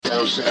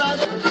This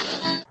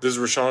is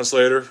Rashawn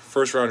Slater,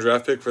 first round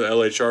draft pick for the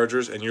LA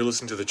Chargers, and you're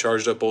listening to the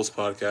Charged Up Bolts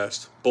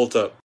podcast. Bolt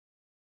up.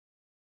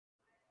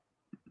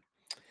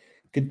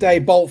 Good day,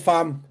 Bolt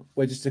fam.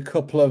 We're just a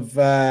couple of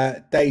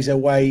days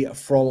away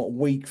from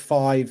week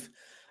 5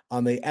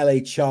 and the LA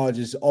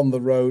Chargers on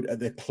the road at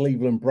the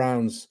Cleveland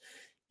Browns.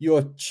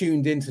 You're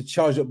tuned in to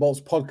Charged Up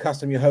Bolts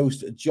podcast. I'm your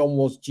host, John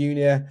Woods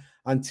Jr.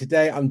 And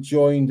today I'm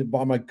joined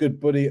by my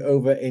good buddy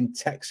over in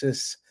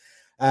Texas,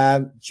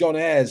 John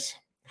Ayres.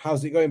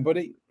 How's it going,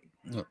 buddy?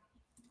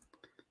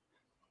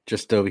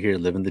 Just over here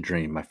living the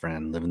dream, my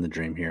friend. Living the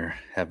dream here.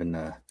 Having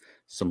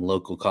some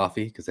local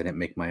coffee because I didn't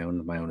make my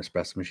own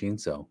espresso machine,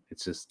 so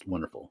it's just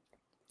wonderful.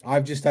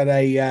 I've just had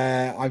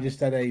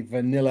a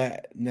vanilla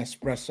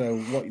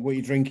Nespresso. What are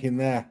you drinking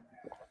there?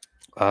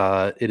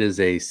 It is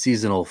a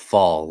seasonal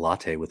fall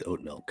latte with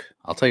oat milk.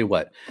 I'll tell you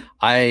what,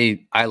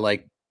 I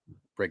like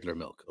regular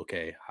milk.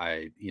 Okay,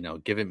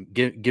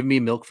 give me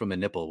milk from a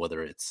nipple,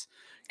 whether it's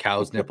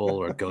cow's nipple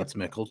or goat's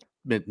nipple,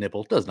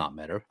 does not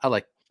matter. I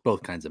like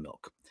both kinds of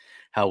milk.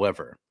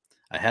 However,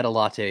 I had a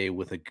latte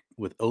with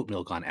oat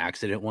milk on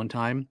accident one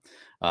time.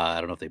 I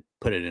don't know if they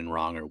put it in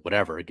wrong or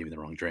whatever, gave me the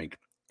wrong drink,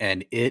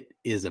 and it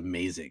is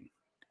amazing.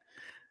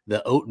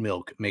 The oat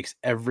milk makes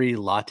every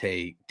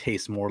latte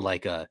taste more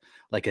like a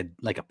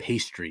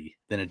pastry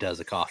than it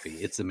does a coffee.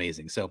 It's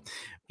amazing. So,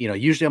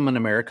 usually I'm an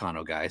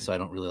Americano guy, so I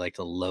don't really like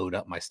to load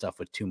up my stuff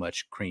with too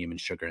much cream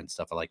and sugar and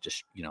stuff. I like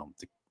just,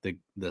 the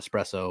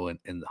espresso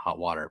and the hot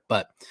water.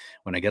 But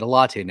when I get a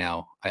latte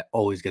now, I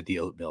always get the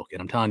oat milk.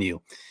 And I'm telling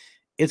you,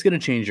 it's going to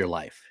change your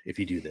life if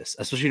you do this,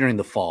 especially during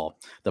the fall.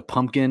 These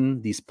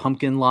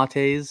pumpkin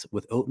lattes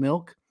with oat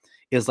milk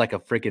is like a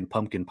freaking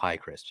pumpkin pie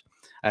crisp.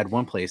 I had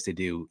one place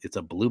it's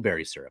a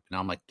blueberry syrup. Now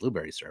I'm like,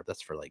 blueberry syrup,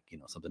 that's for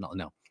something else.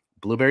 No,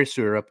 blueberry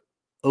syrup,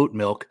 oat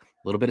milk,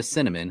 a little bit of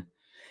cinnamon.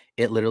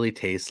 It literally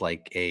tastes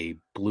like a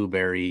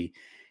blueberry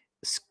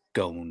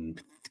scone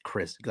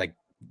crisp, like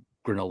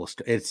granola.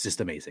 It's just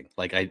amazing.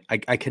 Like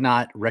I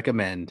cannot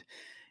recommend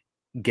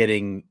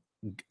getting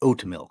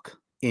oat milk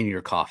in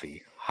your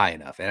coffee high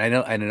enough. And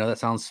I know that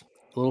sounds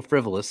a little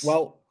frivolous,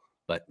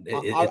 but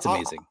it's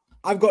amazing.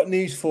 I've got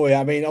news for you.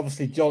 I mean,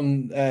 obviously,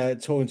 John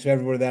talking to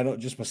everybody there, not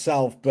just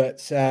myself,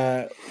 but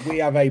we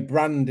have a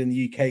brand in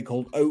the UK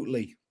called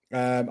Oatly.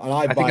 And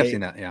I think I've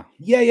seen that, yeah.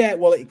 Yeah.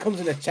 Well, it comes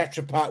in a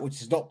Tetra Pak,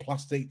 which is not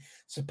plastic.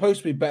 It's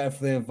supposed to be better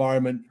for the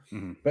environment.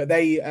 Mm-hmm. But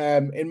they,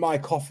 in my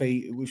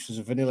coffee, which was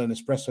a vanilla and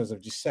espresso, as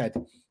I've just said,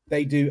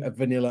 they do a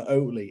vanilla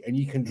Oatly, and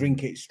you can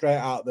drink it straight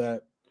out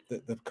the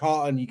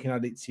carton. You can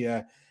add it to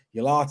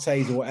your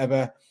lattes or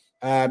whatever.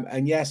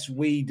 And yes,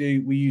 we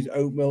use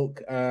oat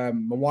milk. My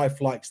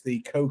wife likes the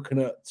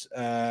coconut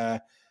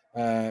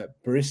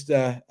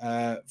barista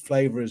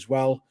flavor as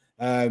well.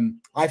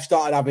 I've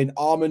started having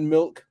almond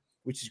milk,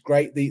 which is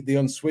great, the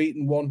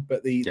unsweetened one,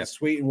 but the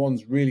sweetened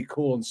one's really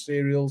cool on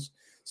cereals.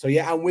 So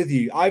yeah, I'm with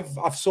you.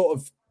 I've sort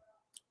of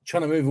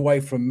trying to move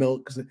away from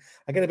milk because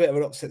I get a bit of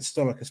an upset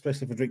stomach,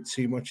 especially if I drink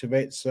too much of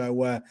it.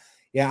 So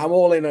yeah, I'm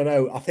all in on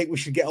oat. I think we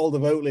should get hold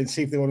of Oatly and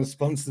see if they want to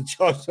sponsor the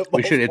Charged Up.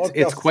 We should.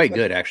 It's quite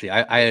good, actually.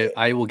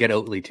 I will get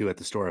Oatly too at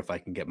the store if I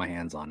can get my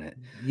hands on it.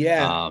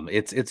 Yeah.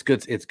 It's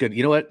good. It's good.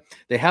 You know what?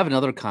 They have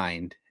another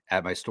kind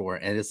at my store,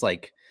 and it's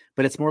like,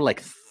 but it's more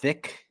like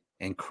thick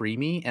and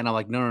creamy. And I'm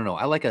like, no.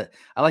 I like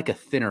a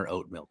thinner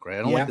oat milk, right?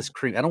 I don't like this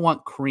cream. I don't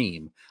want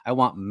cream. I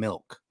want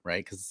milk,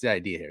 right? Because it's the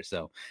idea here.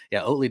 So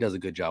yeah, Oatly does a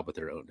good job with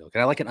their oat milk,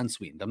 and I like it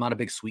unsweetened. I'm not a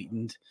big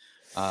sweetened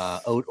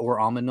oat or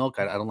almond milk.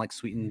 I don't like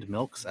sweetened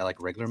milks. I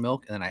like regular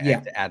milk, and then I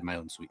have to add my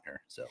own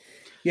sweetener. So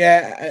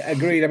yeah,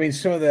 agreed. I mean,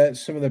 some of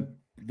the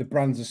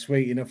brands are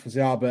sweet enough as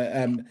they are, but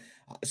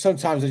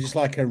sometimes I just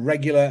like a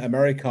regular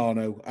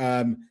Americano.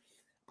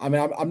 I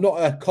mean, I'm not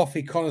a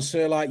coffee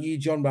connoisseur like you,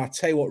 John, but I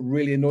tell you what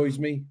really annoys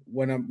me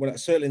when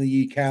certainly in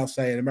the UK, I'll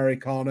say an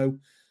Americano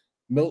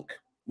milk.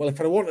 Well, if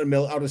I wanted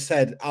milk, I would have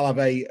said I'll have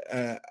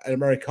an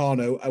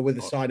Americano with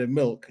a side of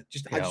milk. I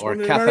just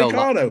want an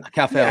Americano, a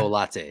cafe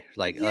latte,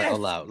 cafe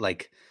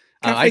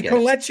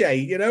con leche.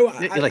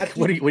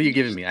 What are you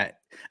giving me?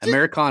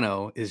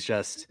 Americano is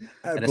just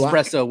an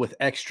espresso with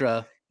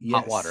extra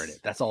hot water in it.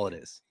 That's all it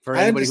is. For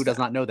anybody who does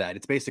not know that,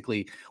 it's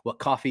basically what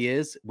coffee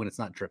is when it's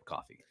not drip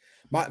coffee.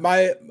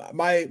 My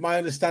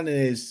understanding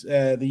is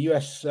the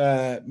U.S.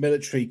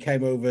 military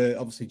came over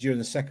obviously during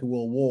the Second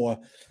World War,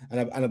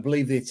 and I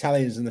believe the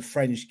Italians and the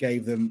French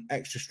gave them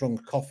extra strong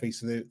coffee,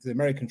 so the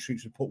American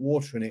troops would put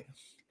water in it.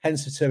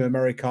 Hence the term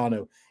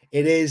Americano.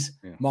 It is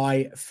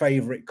my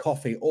favorite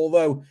coffee,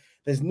 although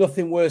there's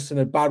nothing worse than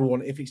a bad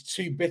one. If it's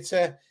too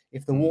bitter,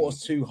 if the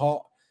water's too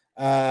hot,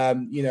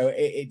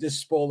 it does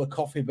spoil the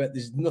coffee. But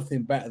there's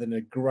nothing better than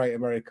a great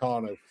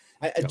Americano.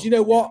 Do you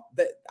know what?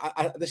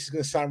 This is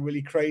going to sound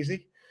really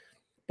crazy.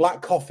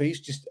 Black coffees,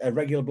 just a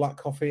regular black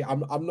coffee. I'm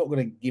not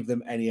going to give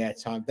them any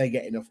airtime. They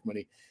get enough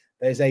money.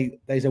 There's a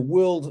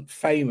world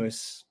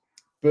famous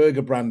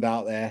burger brand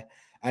out there,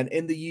 and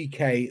in the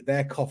UK,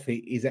 their coffee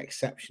is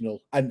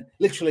exceptional. And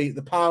literally,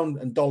 the pound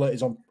and dollar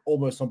is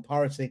almost on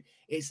parity.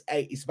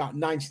 It's about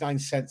 99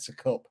 cents a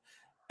cup,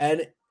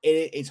 and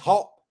it's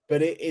hot,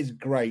 but it is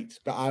great.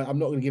 But I'm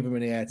not going to give him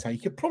any airtime. You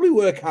could probably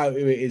work out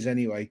who it is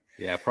anyway.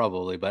 Yeah,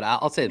 probably. But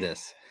I'll say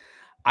this.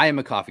 I am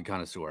a coffee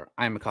connoisseur.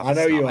 I am a coffee I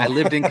know snob. you are. I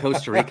lived in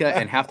Costa Rica,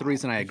 and half the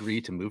reason I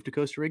agreed to move to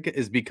Costa Rica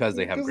is because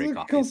they have great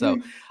coffee.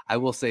 So I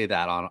will say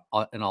that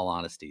in all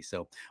honesty.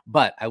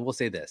 But I will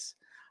say this.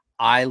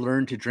 I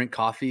learned to drink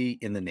coffee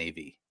in the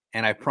Navy,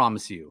 and I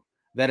promise you,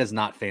 that is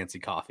not fancy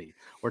coffee.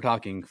 We're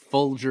talking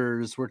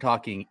Folgers. We're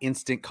talking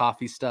instant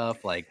coffee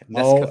stuff like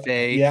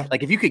Nescafe. Yeah.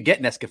 Like if you could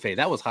get Nescafe,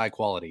 that was high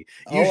quality.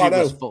 Usually it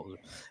was Folger.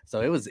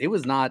 So it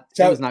was not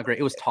great.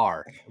 It was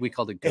tar. We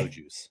called it Go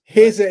Juice.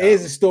 Here's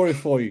a story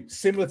for you,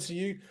 similar to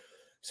you.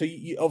 So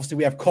you obviously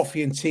we have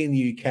coffee and tea in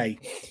the UK.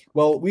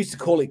 Well, we used to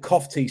call it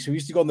coffee tea. So we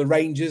used to go on the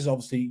Rangers,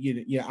 obviously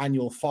your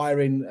annual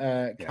firing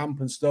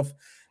camp and stuff.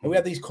 And we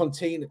had these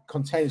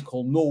containers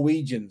called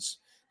Norwegians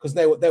because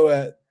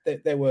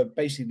they were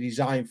basically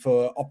designed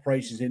for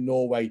operations in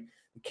Norway,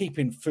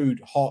 keeping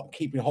food hot,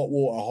 keeping hot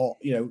water hot,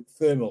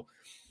 thermal.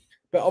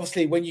 But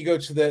obviously, when you go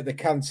to the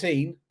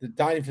canteen, the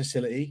dining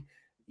facility,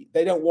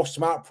 they don't wash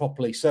them out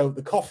properly. So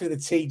the coffee and the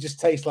tea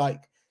just tastes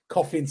like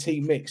coffee and tea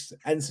mixed.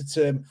 Hence the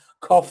term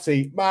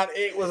coffee tea. Man,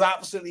 it was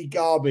absolutely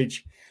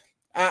garbage.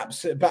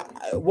 Absolutely.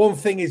 But one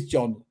thing is,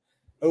 John,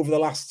 over the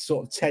last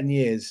sort of 10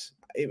 years,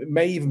 it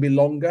may even be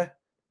longer,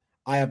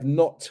 I have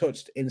not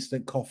touched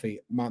instant coffee.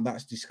 Man,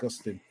 that's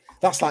disgusting.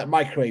 That's like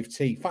microwave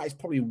tea. In fact, it's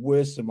probably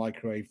worse than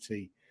microwave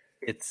tea.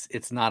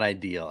 It's not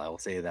ideal. I will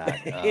say that.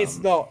 It's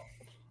not.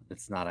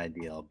 It's not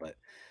ideal, but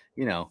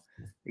you got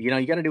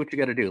to do what you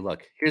got to do.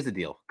 Look, here's the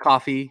deal.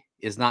 Coffee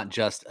is not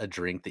just a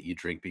drink that you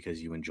drink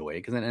because you enjoy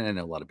it. Because I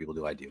know a lot of people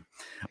do. I do,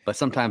 but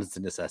sometimes it's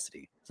a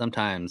necessity.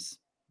 Sometimes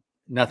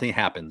nothing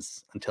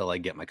happens until I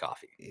get my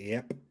coffee.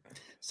 Yep.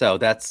 So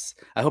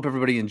I hope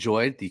everybody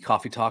enjoyed the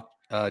coffee talk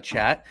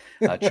chat,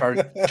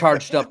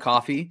 charged up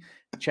coffee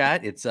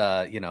chat. It's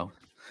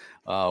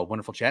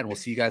wonderful chat, and we'll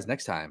see you guys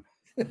next time.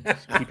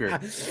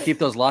 Keep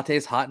those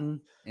lattes hot and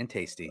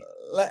tasty.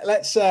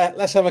 Let's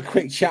have a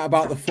quick chat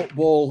about the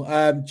football,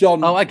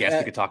 John. Oh, I guess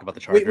we could talk about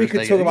the Chargers. We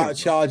could talk about the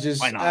Chargers.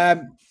 Why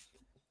not?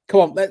 Come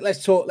on,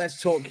 let's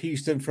talk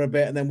Houston for a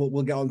bit, and then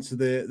we'll get on to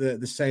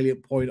the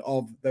salient point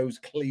of those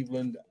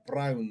Cleveland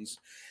Browns.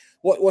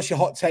 What's your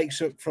hot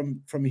takes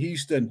from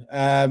Houston?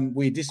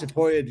 Were you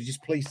disappointed? Were you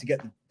just pleased to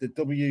get the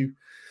W?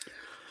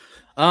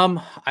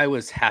 I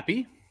was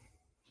happy.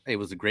 It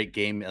was a great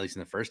game, at least in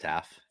the first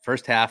half.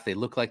 First half, they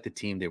looked like the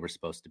team they were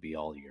supposed to be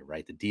all year,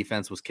 right? The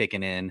defense was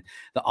kicking in.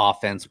 The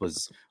offense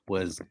was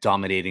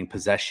dominating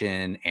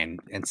possession and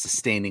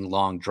sustaining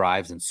long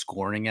drives and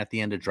scoring at the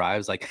end of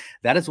drives. Like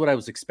that is what I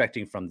was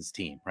expecting from this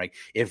team, right?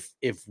 If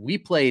we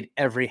played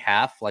every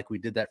half like we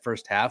did that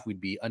first half,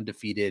 we'd be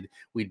undefeated.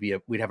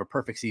 We'd have a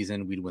perfect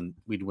season. We'd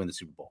win the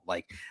Super Bowl.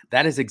 Like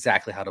that is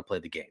exactly how to play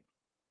the game.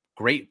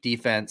 Great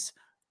defense,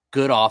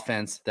 good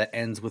offense that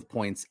ends with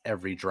points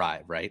every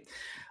drive, right?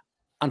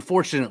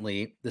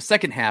 Unfortunately, the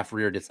second half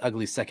reared its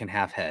ugly second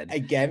half head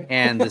again,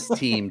 and this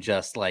team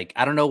just like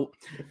I don't know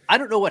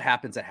what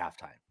happens at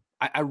halftime.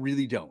 I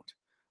really don't.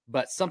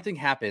 But something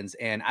happens,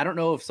 and I don't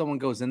know if someone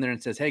goes in there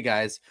and says, "Hey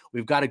guys,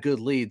 we've got a good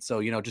lead, so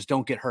just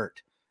don't get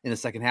hurt in the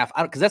second half,"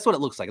 because that's what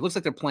it looks like. It looks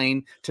like they're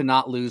playing to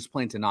not lose,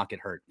 playing to not get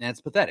hurt, and it's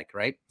pathetic,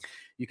 right?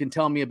 You can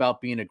tell me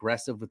about being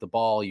aggressive with the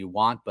ball you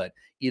want, but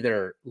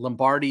either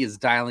Lombardi is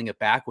dialing it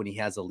back when he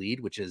has a lead,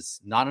 which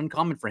is not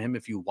uncommon for him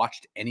if you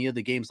watched any of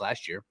the games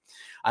last year.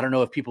 I don't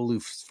know if people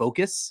lose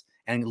focus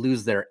and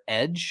lose their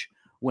edge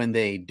when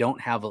they don't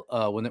have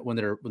when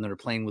they're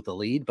playing with the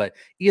lead, but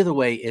either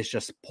way, it's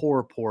just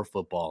poor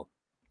football.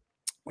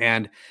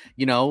 And,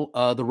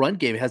 the run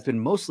game has been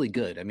mostly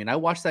good. I mean, I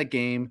watched that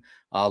game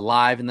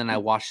live and then I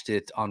watched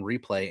it on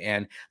replay,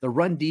 and the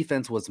run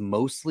defense was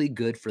mostly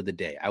good for the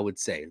day. I would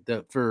say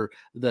for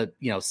the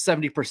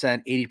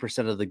 70%,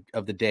 80%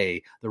 of the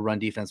day, the run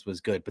defense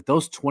was good, but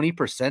those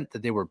 20%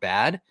 that they were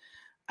bad,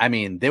 I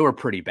mean, they were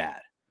pretty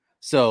bad.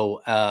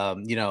 So,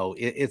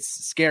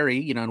 it's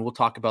scary, and we'll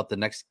talk about the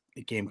next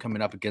game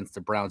coming up against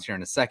the Browns here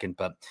in a second.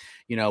 But,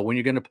 if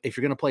you're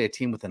going to play a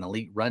team with an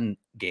elite run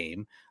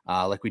game,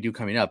 like we do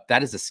coming up,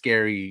 that is a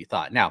scary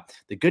thought. Now,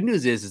 the good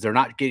news is they're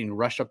not getting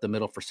rushed up the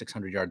middle for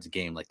 600 yards a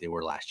game like they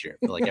were last year.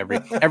 I feel like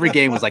every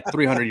game was like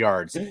 300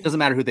 yards. It doesn't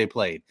matter who they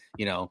played.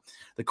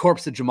 The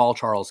corpse of Jamal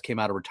Charles came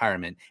out of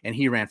retirement and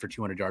he ran for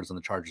 200 yards on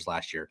the Chargers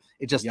last year.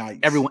 It just,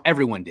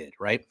 everyone did.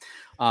 Right.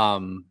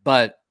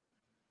 But,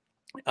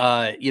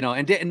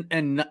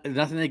 and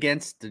nothing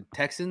against the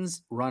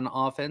Texans run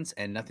offense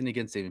and nothing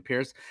against Dameon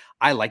Pierce.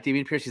 I like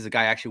Dameon Pierce. He's a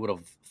guy I actually would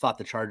have thought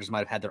the Chargers might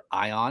have had their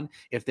eye on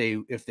if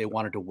they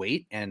wanted to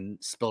wait and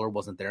Spiller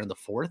wasn't there in the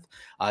fourth.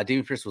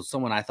 Dameon Pierce was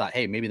someone I thought,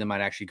 hey, maybe they might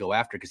actually go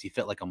after because he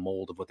fit like a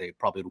mold of what they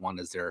probably would want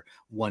as their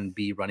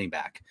 1B running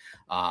back.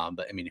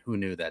 But I mean, who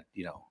knew that,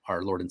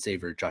 our Lord and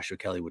Savior Joshua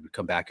Kelly would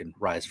come back and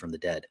rise from the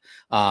dead.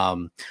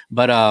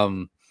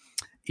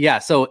 Yeah,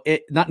 so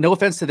no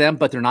offense to them,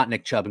 but they're not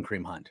Nick Chubb and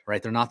Kareem Hunt,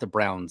 right? They're not the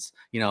Browns,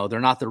 they're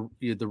not the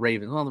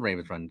Ravens. Well, the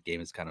Ravens run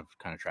game is kind of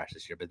trash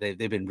this year, but they've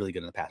been really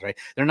good in the past, right?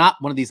 They're not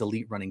one of these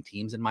elite running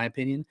teams, in my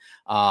opinion.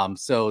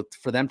 So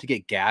for them to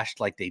get gashed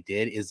like they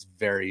did is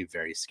very,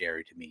 very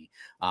scary to me.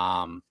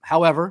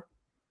 However,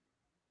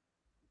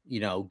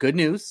 good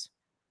news,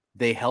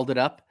 they held it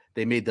up.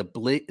 They made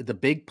the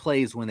big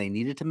plays when they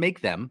needed to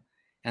make them,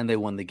 and they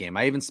won the game.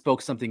 I even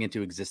spoke something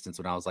into existence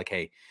when I was like,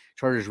 hey,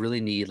 Chargers really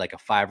need like a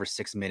 5 or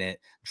 6 minute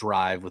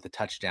drive with a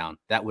touchdown.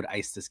 That would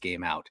ice this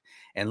game out.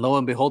 And lo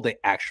and behold, they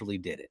actually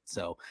did it.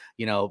 So,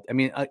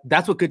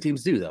 that's what good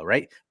teams do though,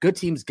 right? Good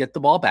teams get the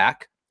ball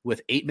back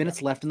with 8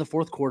 minutes left in the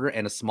fourth quarter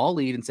and a small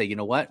lead and say, you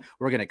know what,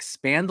 we're going to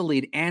expand the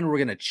lead and we're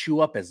going to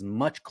chew up as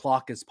much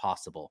clock as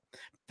possible,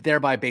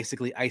 thereby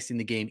basically icing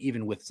the game,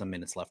 even with some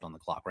minutes left on the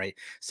clock, right?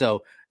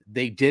 So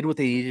they did what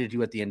they needed to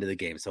do at the end of the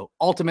game. So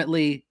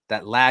ultimately,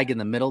 that lag in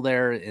the middle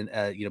there,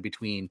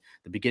 between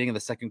the beginning of the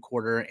second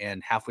quarter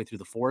and halfway through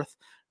the fourth,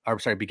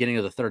 beginning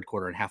of the third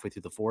quarter and halfway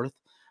through the fourth,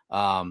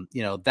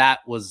 that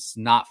was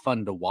not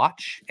fun to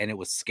watch, and it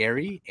was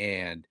scary,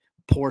 and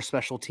poor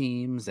special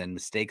teams and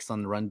mistakes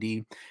on the run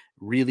D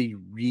really,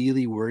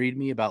 really worried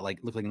me about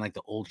looking like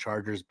the old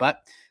Chargers, but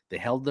they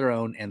held their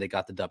own and they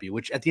got the W,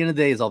 which at the end of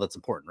the day is all that's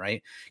important,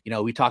 right?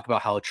 We talk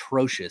about how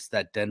atrocious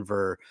that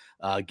Denver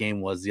game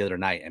was the other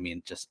night. I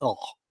mean,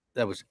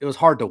 it was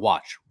hard to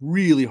watch,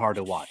 really hard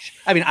to watch.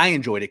 I mean, I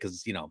enjoyed it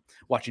because,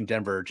 watching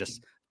Denver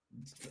just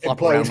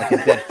flop around like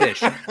a dead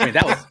fish. I mean,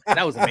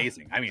 that was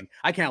amazing. I mean,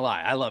 I can't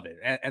lie. I love it.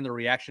 And the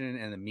reaction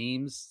and the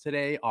memes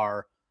today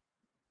are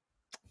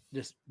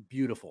just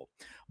beautiful.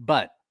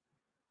 But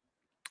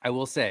I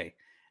will say,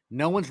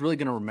 no one's really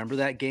going to remember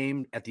that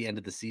game at the end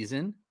of the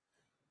season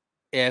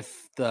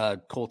if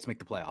the Colts make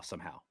the playoffs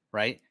somehow,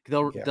 right?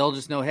 They'll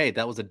just know, hey,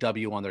 that was a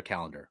W on their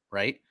calendar,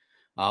 right?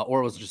 Or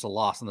it was just a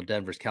loss on the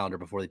Denver's calendar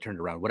before they turned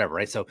around, whatever,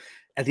 right? So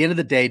at the end of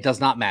the day, it does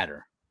not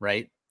matter,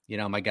 right?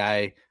 My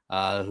guy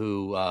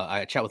who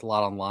I chat with a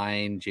lot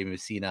online, Jamie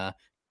Messina,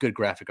 good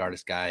graphic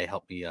artist guy,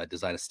 helped me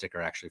design a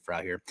sticker actually for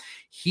out here.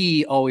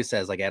 He always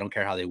says, I don't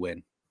care how they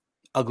win.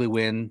 Ugly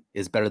win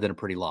is better than a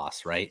pretty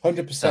loss, right?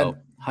 100%. So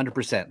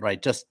 100%,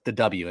 right? Just the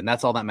W, and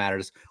that's all that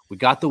matters. We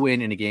got the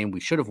win in a game we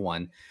should have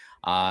won,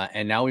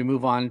 and now we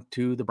move on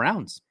to the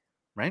Browns,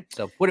 right?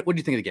 So, what do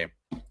you think of the game?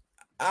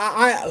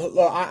 I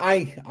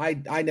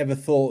never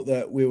thought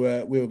that we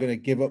were going to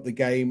give up the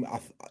game,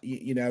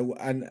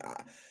 and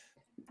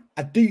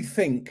I do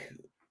think,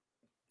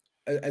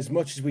 as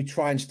much as we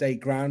try and stay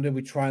grounded,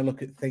 we try and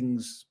look at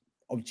things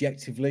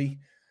objectively.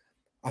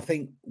 I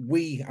think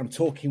I'm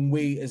talking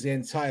we as the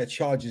entire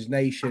Chargers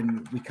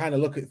nation, we kind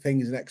of look at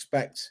things and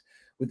expect,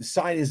 with the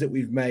signings that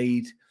we've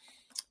made,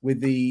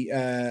 with the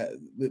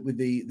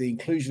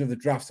inclusion of the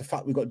draft, the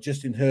fact we've got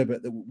Justin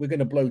Herbert, that we're going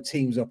to blow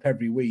teams up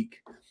every week.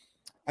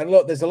 And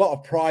look, there's a lot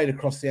of pride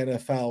across the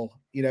NFL.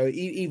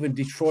 Even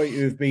Detroit,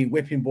 who have been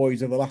whipping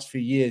boys over the last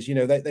few years,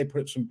 they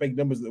put up some big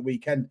numbers at the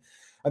weekend.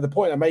 And the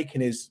point I'm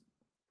making is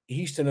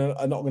Houston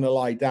are not going to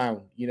lie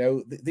down.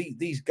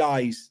 These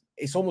guys,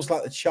 it's almost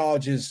like the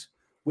Chargers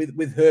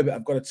with Herbert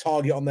have got a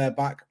target on their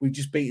back. We've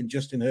just beaten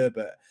Justin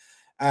Herbert.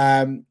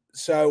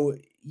 So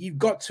you've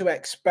got to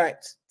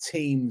expect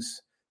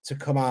teams to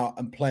come out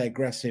and play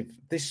aggressive.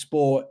 This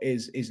sport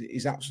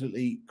is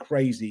absolutely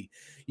crazy.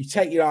 You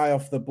take your eye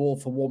off the ball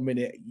for 1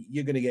 minute,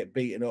 you're going to get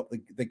beaten up.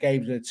 The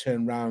game's going to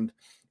turn around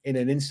in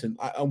an instant.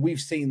 And we've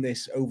seen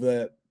this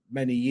over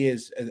many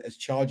years as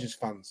Chargers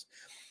fans.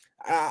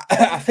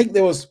 I think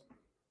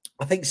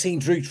seeing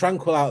Drew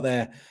Tranquill out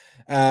there,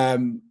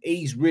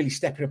 he's really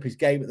stepping up his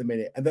game at the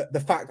minute. And the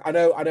fact, I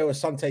know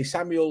Asante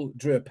Samuel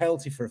drew a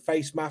penalty for a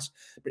face mask,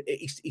 but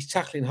he's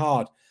tackling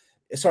hard.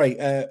 Sorry,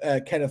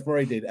 Kenneth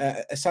Murray did.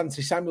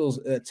 Asante Samuel's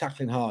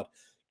tackling hard.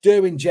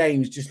 Derwin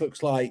James just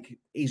looks like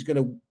he's going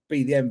to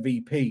be the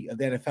MVP of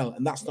the NFL,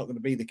 and that's not going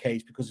to be the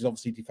case because he's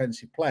obviously a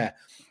defensive player.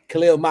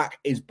 Khalil Mack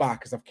is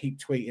back, as I keep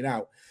tweeting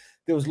out.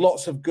 There was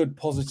lots of good,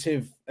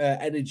 positive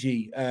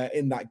energy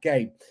in that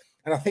game.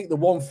 And I think the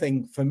one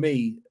thing for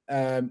me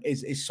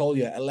is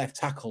Soldier at left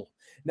tackle.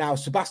 Now,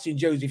 Sebastian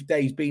Joseph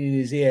Day's been in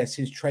his ear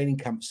since training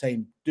camp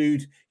saying,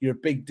 dude, you're a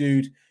big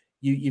dude.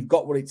 You've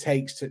got what it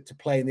takes to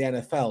play in the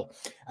NFL.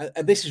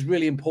 And this is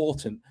really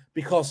important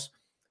because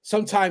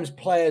sometimes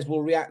players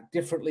will react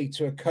differently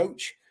to a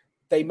coach.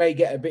 They may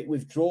get a bit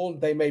withdrawn.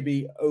 They may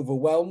be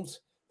overwhelmed.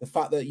 The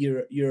fact that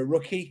you're a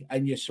rookie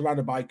and you're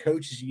surrounded by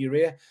coaches in your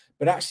ear.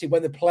 But actually,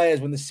 when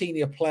the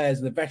senior players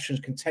and the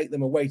veterans can take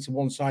them away to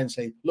one side and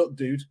say, look,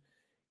 dude,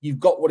 you've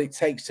got what it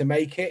takes to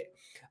make it.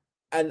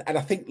 And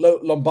I think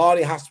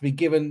Lombardi has to be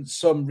given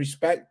some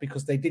respect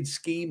because they did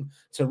scheme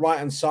to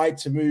right-hand side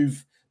to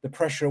move the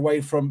pressure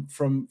away from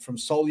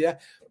Soldier.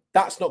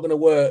 That's not going to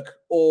work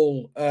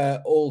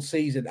all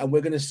season. And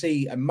we're going to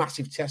see a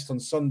massive test on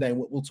Sunday.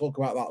 And we'll talk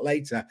about that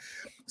later.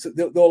 So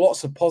there are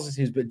lots of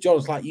positives, but John,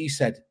 like you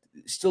said,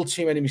 still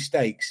too many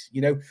mistakes.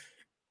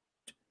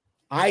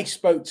 I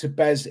spoke to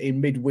Bez in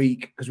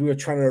midweek because we were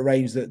trying to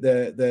arrange that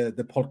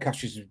the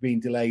podcast was being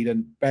delayed.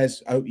 And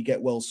Bez, I hope you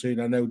get well soon.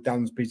 I know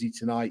Dan's busy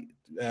tonight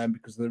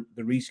because of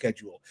the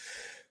reschedule.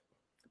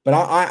 But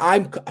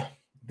I'm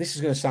this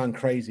is going to sound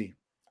crazy.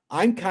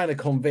 I'm kind of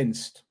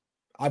convinced,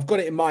 I've got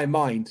it in my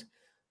mind,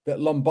 that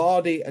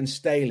Lombardi and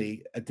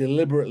Staley are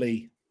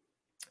deliberately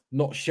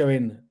not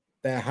showing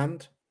their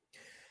hand.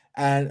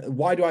 And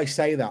why do I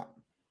say that?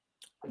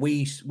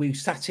 We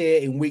sat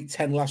here in week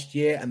 10 last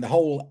year, and the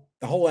whole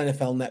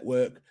NFL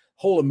network,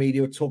 whole of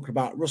media were talking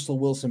about Russell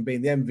Wilson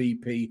being the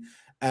MVP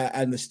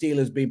and the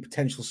Steelers being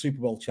potential Super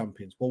Bowl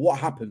champions. Well, what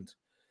happened?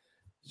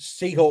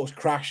 Seahawks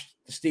crashed,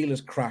 the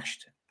Steelers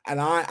crashed. And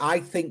I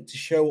think to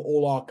show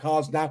all our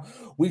cards now,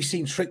 we've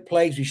seen trick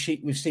plays,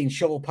 we've seen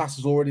shovel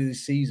passes already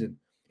this season.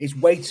 It's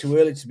way too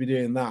early to be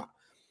doing that.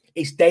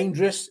 It's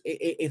dangerous.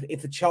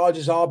 If the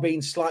Chargers are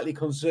being slightly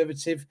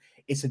conservative,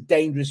 it's a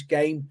dangerous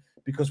game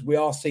because we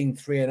are seeing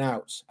 3 and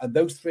outs. And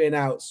those 3 and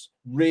outs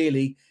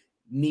really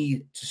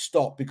need to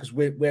stop because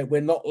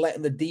we're not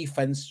letting the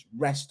defense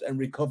rest and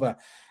recover.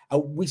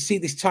 We see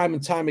this time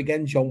and time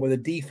again, John, where the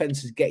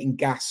defense is getting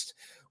gassed.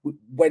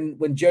 When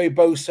Joey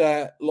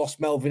Bosa lost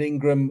Melvin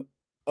Ingram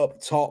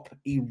up top,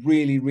 he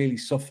really, really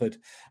suffered.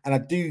 And I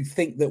do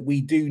think that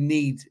we do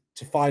need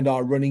to find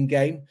our running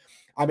game.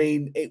 I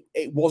mean,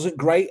 it wasn't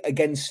great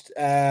against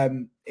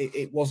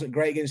it wasn't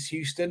great against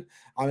Houston.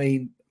 I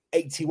mean,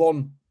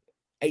 81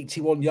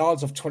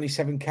 yards of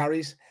 27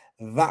 carries.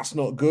 That's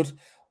not good.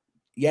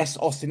 Yes,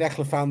 Austin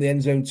Eckler found the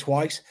end zone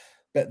twice,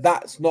 but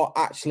that's not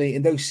actually,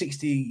 in those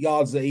 60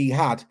 yards that he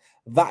had,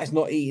 that is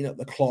not eating up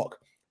the clock.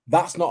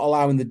 That's not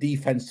allowing the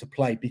defense to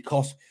play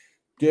because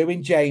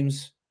Derwin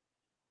James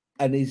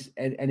and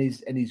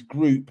his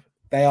group,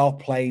 they are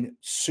playing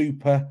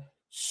super,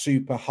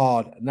 super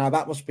hard. Now,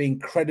 that must be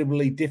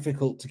incredibly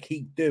difficult to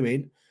keep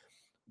doing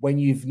when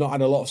you've not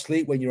had a lot of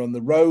sleep, when you're on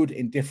the road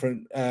in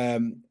different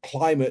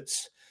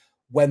climates,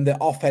 when the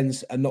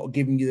offense are not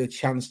giving you the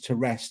chance to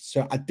rest.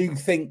 So I do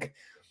think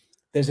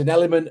there's an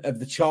element of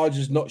the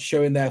Chargers not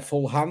showing their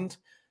full hand,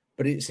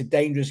 but it's a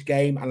dangerous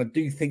game. And I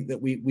do think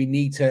that we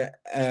need to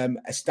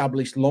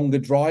establish longer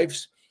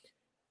drives.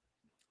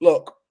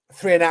 Look,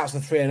 3 and out's a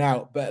 3 and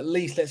out, but at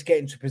least let's get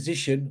into a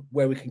position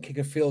where we can kick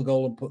a field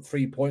goal and put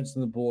 3 points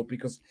on the board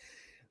because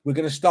we're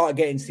going to start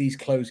getting to these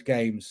close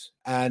games.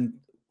 And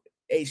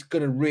it's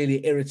going to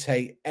really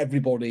irritate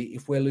everybody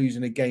if we're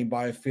losing a game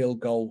by a field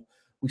goal.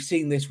 We've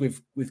seen this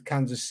with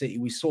Kansas City.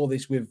 We saw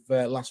this with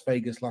Las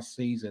Vegas last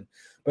season.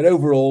 But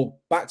overall,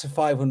 back to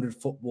 500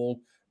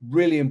 football,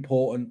 really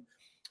important.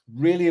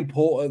 Really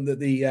important that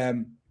the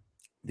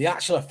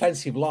actual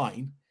offensive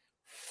line,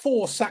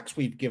 4 sacks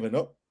we've given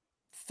up,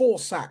 4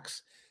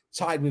 sacks,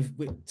 tied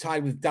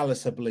with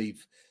Dallas, I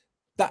believe.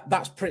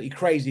 That's pretty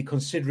crazy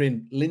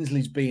considering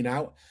Lindsley's been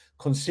out,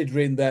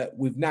 considering that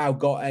we've now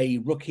got a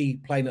rookie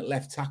playing at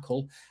left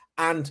tackle,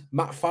 and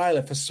Matt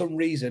Filer, for some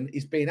reason,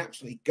 is being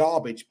absolutely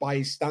garbage by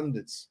his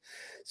standards.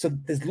 So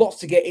there's lots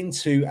to get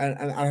into,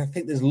 and I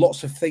think there's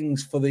lots of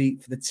things for the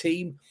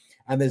team,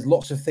 and there's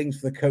lots of things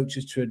for the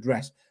coaches to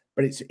address.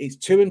 But it's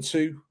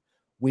 2-2.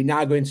 We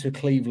now go into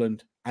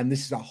Cleveland, and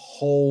this is a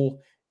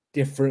whole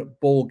different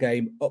ball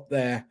game up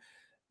there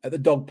at the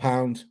Dog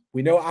Pound.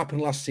 We know what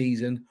happened last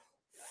season.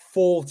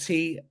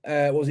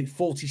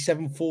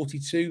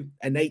 47-42,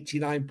 an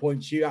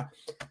 89-point shootout.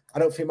 I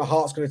don't think my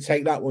heart's going to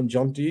take that one,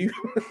 John. Do you?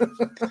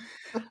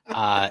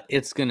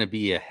 It's going to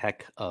be a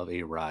heck of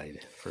a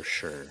ride for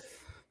sure.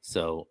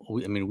 So,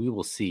 we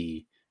will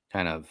see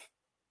kind of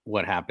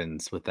what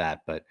happens with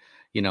that. But,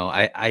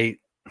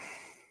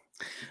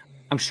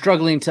 I'm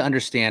struggling to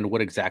understand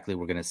what exactly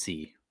we're going to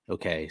see.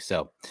 Okay.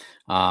 So,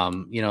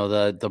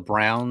 the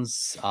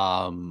Browns,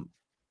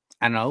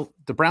 I know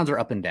the Browns are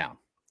up and down.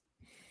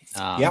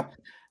 Yep.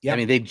 I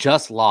mean, they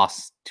just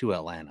lost to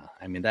Atlanta.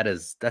 I mean,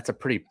 that's a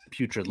pretty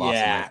putrid loss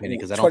in my opinion,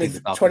 because I don't think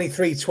the Falcons,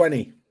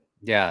 23-20.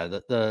 Yeah,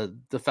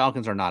 the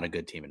Falcons are not a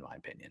good team in my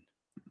opinion.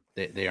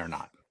 They are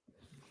not.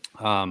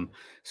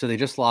 So they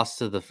just lost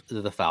to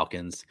the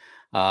Falcons.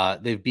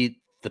 They've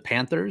beat the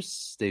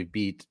Panthers. They've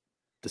beat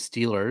the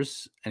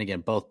Steelers, and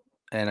again,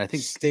 and I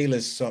think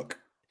Steelers suck.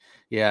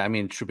 Yeah, I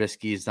mean,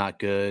 Trubisky is not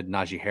good.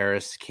 Najee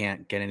Harris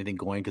can't get anything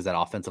going because that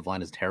offensive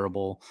line is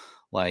terrible.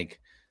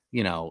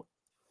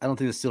 I don't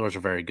think the Steelers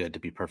are very good, to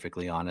be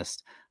perfectly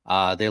honest.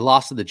 They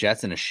lost to the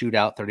Jets in a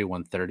shootout,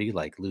 31-30,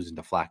 like losing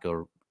to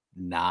Flacco,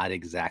 not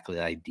exactly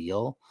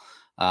ideal.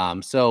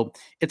 So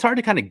it's hard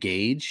to kind of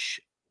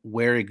gauge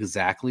where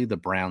exactly the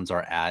Browns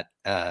are at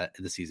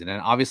the season.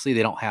 And obviously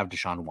they don't have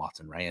Deshaun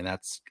Watson, right? And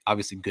that's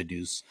obviously good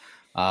news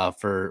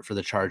for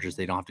the Chargers.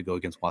 They don't have to go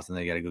against Watson.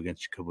 They got to go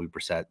against Jacoby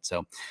Brissett.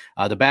 So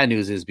the bad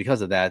news is because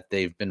of that,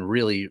 they've been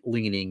really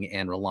leaning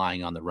and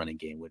relying on the running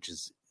game, which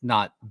has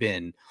not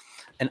been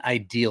an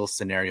ideal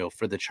scenario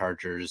for the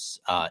Chargers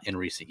in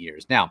recent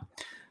years. Now,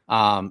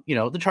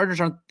 the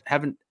Chargers are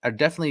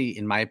definitely,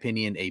 in my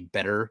opinion, a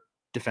better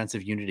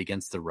defensive unit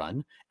against the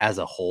run as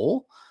a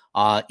whole,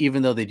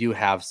 even though they do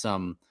have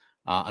some,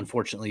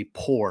 unfortunately,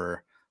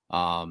 poor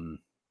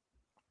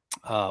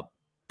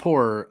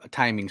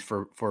timings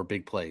for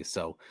big plays.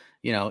 So,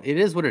 it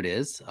is what it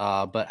is.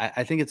 But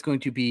I think it's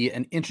going to be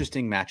an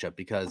interesting matchup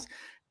because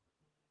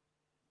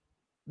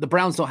the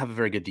Browns don't have a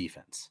very good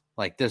defense.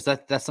 Like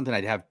that's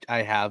something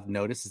I have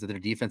noticed is that their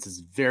defense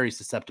is very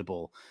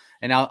susceptible.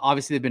 And now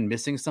obviously they've been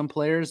missing some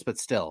players, but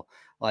still,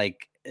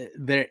 like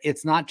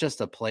it's not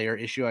just a player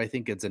issue. I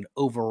think it's an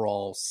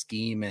overall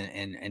scheme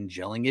and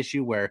gelling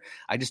issue where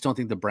I just don't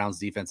think the Browns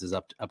defense is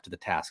up to the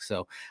task.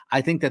 So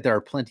I think that there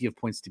are plenty of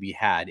points to be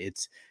had.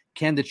 It's,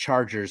 can the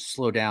Chargers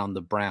slow down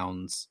the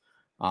Browns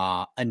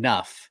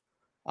enough,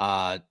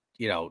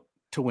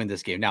 to win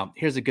this game? Now,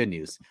 here's the good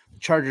news. The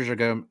Chargers are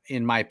going,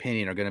 in my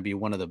opinion, are going to be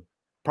one of the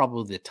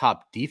probably the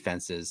top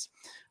defenses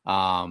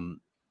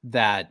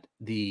that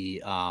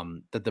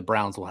the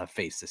Browns will have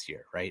faced this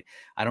year, right?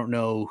 I don't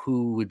know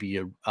who would be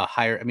a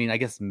higher. I mean, I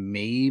guess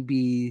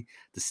maybe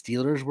the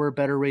Steelers were a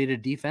better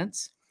rated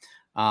defense.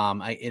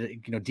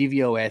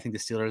 DVOA, I think the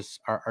Steelers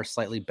are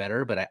slightly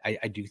better, but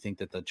I do think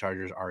that the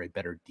Chargers are a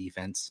better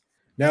defense.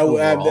 No,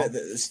 the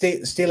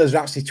Steelers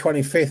are actually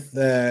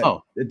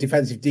 25th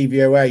defensive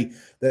DVOA.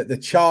 The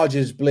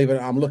Chargers, believe it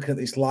or not, I'm looking at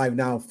this live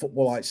now,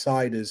 Football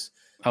Outsiders.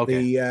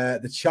 Okay.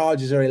 The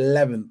Chargers are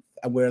 11th,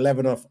 and we're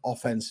 11 off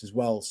offense as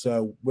well.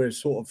 So we're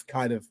sort of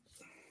kind of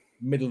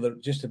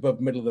just above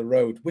middle of the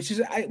road, which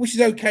is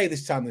okay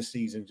this time this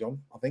season, John,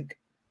 I think.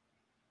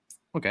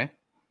 Okay.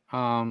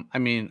 I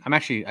mean,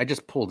 I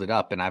just pulled it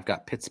up and I've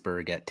got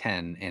Pittsburgh at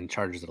 10 and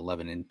Chargers at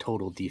 11 in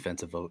total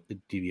defensive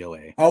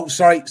DVOA. Oh,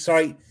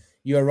 sorry.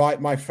 You're right,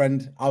 my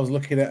friend. I was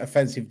looking at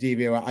offensive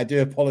DVOA. I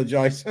do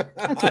apologize.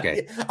 That's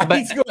okay. I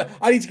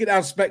need to get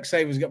down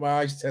Specsavers and get my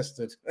eyes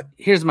tested.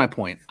 Here's my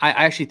point. I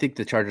actually think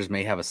the Chargers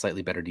may have a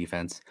slightly better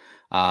defense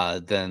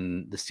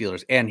than the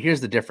Steelers. And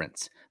here's the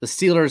difference. The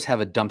Steelers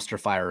have a dumpster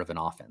fire of an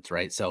offense,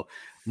 right? So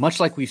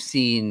much like we've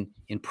seen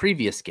in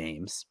previous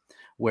games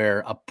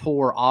where a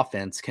poor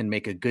offense can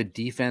make a good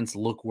defense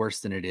look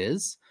worse than it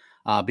is.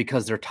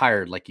 Because they're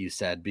tired, like you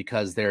said,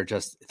 because they're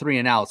just 3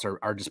 and outs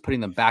are just putting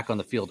them back on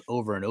the field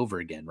over and over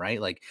again,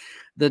 right? Like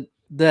the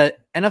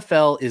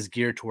NFL is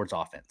geared towards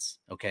offense.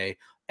 Okay.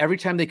 Every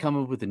time they come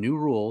up with a new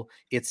rule,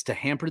 it's to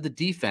hamper the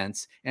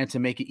defense and to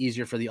make it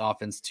easier for the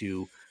offense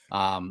to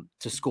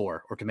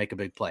score or to make a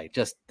big play.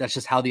 That's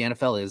just how the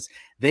NFL is.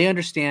 They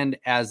understand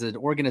as an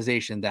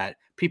organization that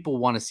people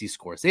want to see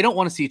scores. They don't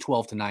want to see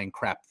 12-9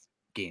 crap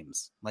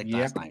games like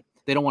last night.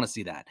 They don't want to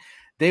see that.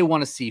 They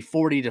want to see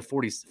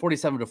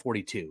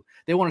 47-42.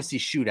 They want to see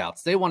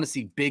shootouts. They want to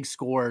see big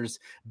scores,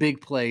 big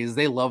plays.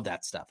 They love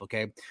that stuff.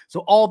 Okay.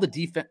 So all the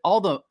defense,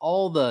 all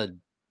the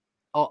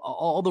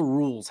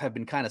rules have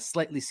been kind of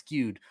slightly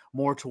skewed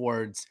more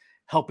towards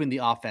helping the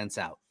offense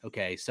out.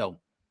 Okay.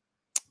 So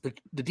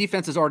the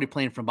defense is already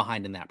playing from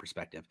behind in that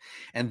perspective.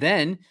 And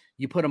then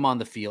you put them on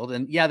the field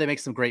and they make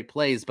some great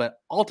plays,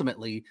 but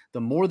ultimately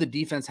the more the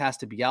defense has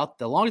to be out,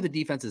 the longer the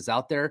defense is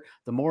out there,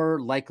 the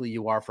more likely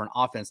you are for an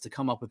offense to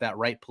come up with that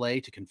right play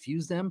to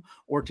confuse them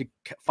or to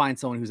find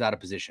someone who's out of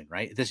position,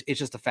 right? It's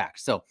just a fact.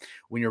 So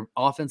when your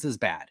offense is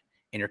bad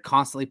and you're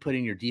constantly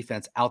putting your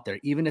defense out there,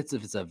 even if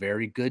it's a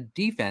very good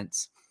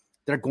defense,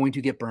 they're going to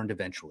get burned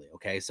eventually.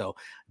 Okay. So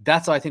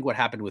that's, I think, what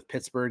happened with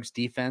Pittsburgh's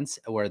defense,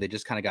 where they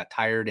just kind of got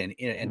tired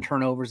and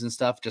turnovers and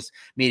stuff just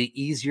made it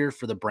easier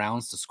for the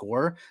Browns to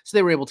score. So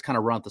they were able to kind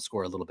of run up the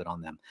score a little bit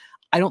on them.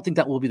 I don't think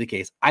that will be the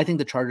case. I think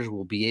the Chargers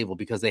will be able,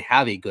 because they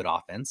have a good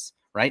offense,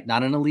 right?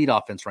 Not an elite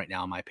offense right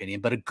now, in my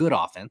opinion, but a good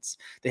offense.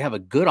 They have a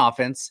good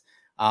offense.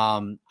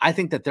 I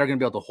think that they're going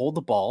to be able to hold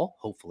the ball,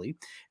 hopefully,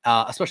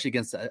 especially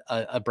against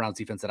a Browns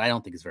defense that I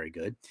don't think is very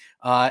good.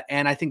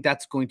 And I think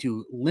that's going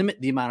to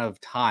limit the amount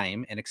of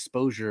time and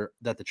exposure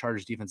that the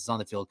Chargers defense is on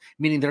the field,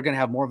 meaning they're going to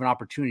have more of an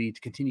opportunity to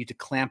continue to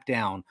clamp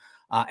down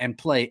and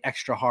play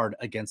extra hard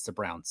against the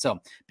Browns. So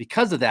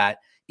because of that,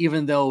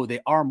 even though they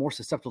are more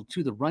susceptible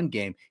to the run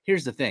game,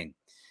 here's the thing.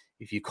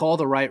 If you call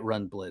the right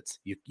run blitz,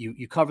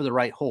 you cover the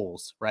right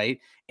holes, right?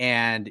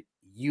 And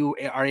you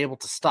are able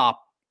to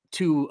stop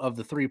 2 of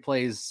the 3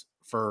 plays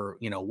for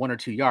 1 or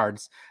 2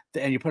 yards,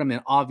 and you put them in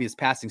obvious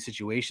passing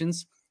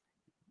situations,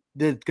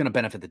 they're going to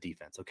benefit the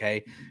defense.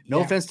 Okay.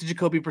 No offense to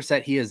Jacoby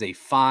Brissett. He is a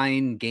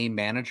fine game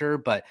manager,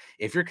 but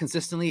if you're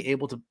consistently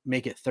able to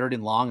make it 3rd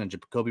and long on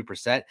Jacoby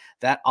Brissett,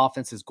 that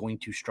offense is going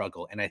to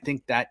struggle. And I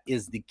think that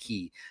is the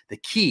key. The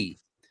key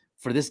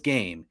for this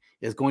game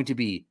is going to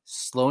be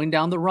slowing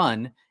down the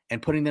run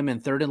and putting them in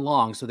 3rd and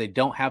long so they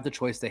don't have the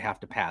choice, they have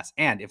to pass.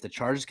 And if the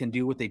Chargers can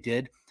do what they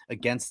did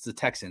against the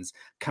Texans,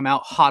 come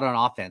out hot on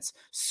offense,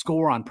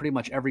 score on pretty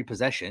much every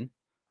possession,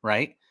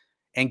 right?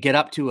 And get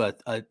up to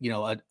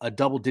a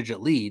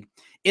double-digit lead,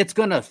 it's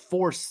going to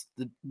force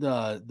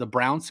the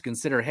Browns to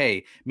consider,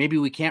 hey, maybe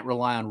we can't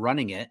rely on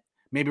running it.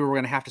 Maybe we're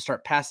going to have to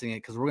start passing it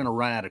because we're going to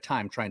run out of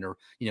time trying to,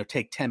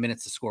 take 10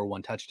 minutes to score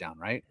 1 touchdown,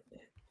 right?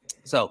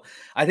 So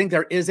I think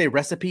there is a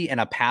recipe and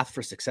a path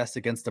for success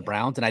against the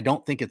Browns, and I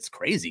don't think it's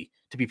crazy,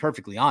 to be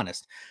perfectly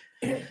honest,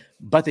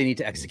 but they need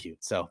to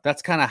execute. So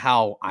that's kind of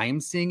how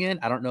I'm seeing it.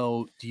 I don't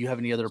know. Do you have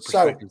any other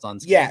perspectives on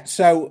this? Yeah,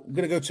 so I'm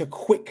going to go to a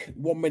quick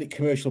 1-minute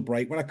commercial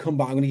break. When I come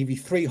back, I'm going to give you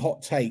 3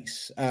 hot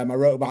takes I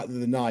wrote about the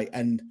other night,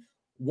 and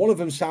one of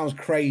them sounds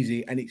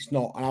crazy, and it's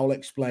not, and I'll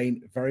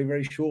explain very,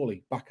 very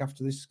shortly. Back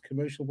after this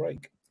commercial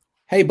break.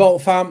 Hey,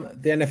 Bolt fam,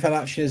 the NFL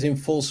action is in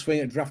full swing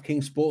at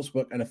DraftKings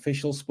Sportsbook, an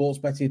official sports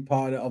betting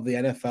partner of the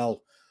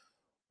NFL.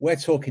 We're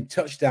talking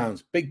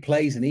touchdowns, big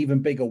plays, and even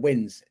bigger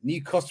wins.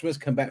 New customers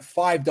can bet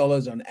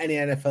 $5 on any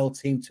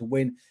NFL team to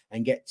win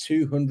and get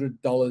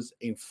 $200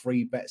 in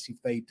free bets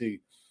if they do.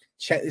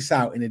 Check this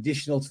out. In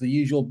addition to the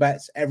usual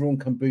bets, everyone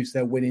can boost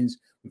their winnings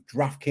with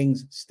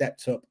DraftKings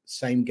stepped up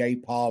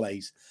same-game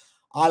parlays.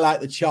 I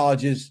like the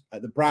Chargers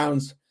at the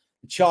Browns.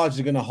 The Chargers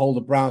are going to hold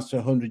the Browns to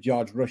 100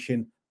 yards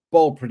rushing.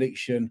 Bold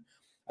prediction,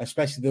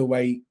 especially the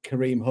way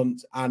Kareem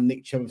Hunt and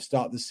Nick Chubb have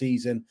started the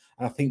season.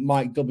 And I think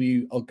Mike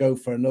W will go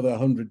for another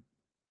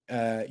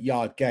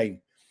 100-yard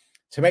game.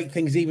 To make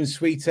things even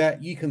sweeter,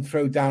 you can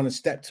throw down a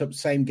stepped-up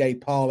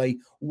same-game parlay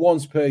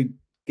once per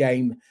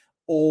game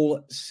all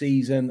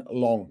season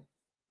long.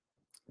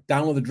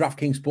 Download the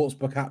DraftKings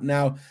Sportsbook app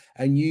now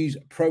and use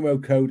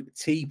promo code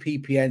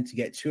TPPN to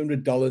get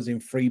 $200 in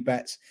free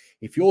bets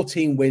if your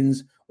team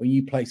wins when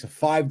you place a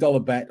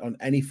 $5 bet on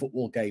any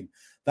football game.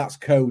 That's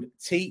code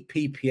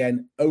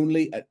TPPN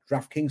only at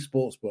DraftKings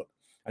Sportsbook,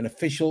 an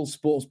official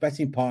sports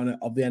betting partner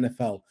of the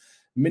NFL.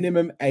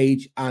 Minimum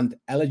age and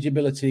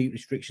eligibility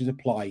restrictions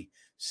apply.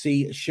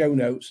 See show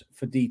notes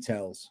for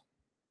details.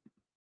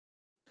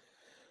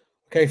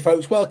 Okay,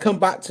 folks, welcome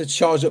back to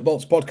Charged Up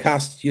Bolts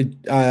podcast. You're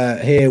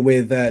here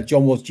with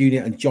John Woods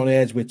Jr. and John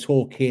Ayres. We're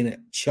talking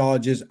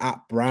Chargers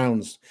at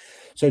Browns.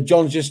 So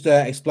John's just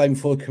explained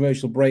before the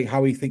commercial break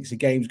how he thinks the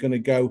game's going to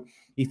go.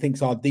 He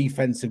thinks our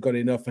defense have got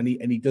enough, and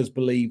he does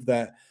believe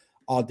that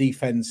our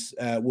defense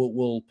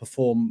will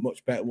perform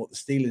much better than what the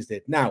Steelers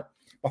did. Now,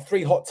 my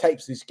three hot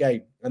takes this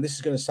game, and this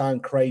is going to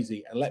sound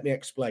crazy, and let me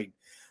explain.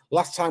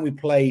 Last time we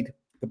played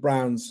the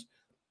Browns,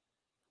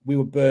 we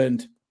were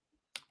burned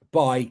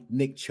by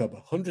Nick Chubb,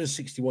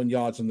 161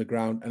 yards on the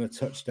ground and a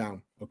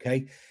touchdown.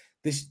 Okay,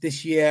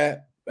 this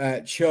year,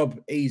 Chubb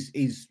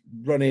he's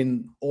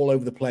running all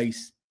over the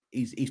place.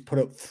 He's put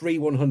up 3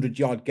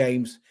 100-yard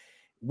games.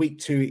 Week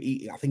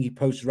 2, I think he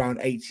posted around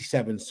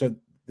 87. So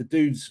the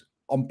dude's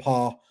on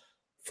par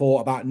for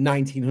about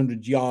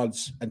 1,900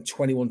 yards and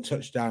 21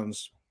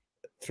 touchdowns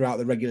throughout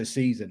the regular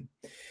season.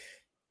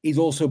 He's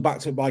also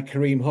backed up by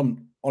Kareem Hunt.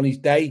 On his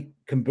day,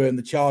 can burn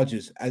the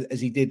Chargers, as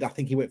he did. I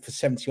think he went for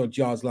 70-odd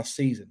yards last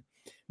season.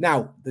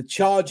 Now, the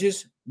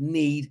Chargers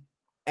need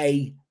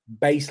a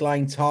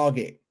baseline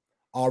target.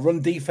 Our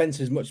run defense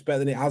is much better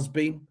than it has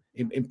been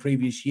in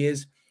previous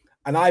years.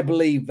 And I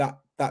believe that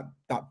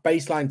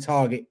baseline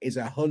target is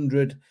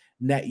 100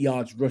 net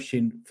yards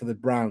rushing for the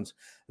Browns.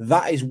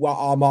 That is what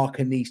our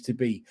marker needs to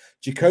be.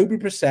 Jacoby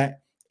Brissett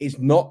is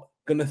not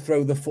going to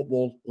throw the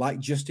football like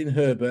Justin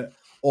Herbert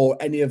or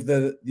any of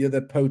the other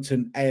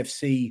potent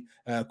AFC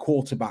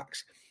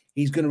quarterbacks.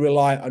 He's going to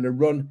rely on a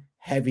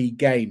run-heavy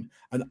game.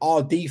 And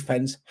our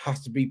defense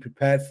has to be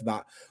prepared for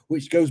that,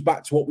 which goes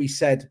back to what we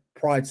said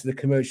prior to the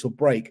commercial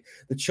break.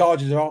 The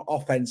Chargers'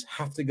 offense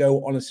have to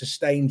go on a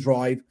sustained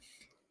drive,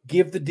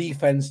 give the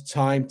defense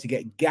time to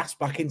get gas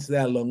back into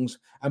their lungs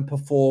and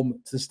perform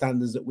to the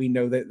standards that we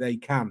know that they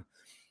can.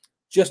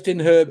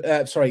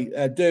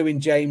 Derwin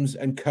James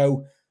and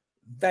co,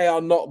 they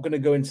are not going to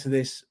go into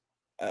this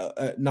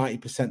at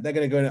 90%. They're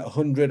going to go in at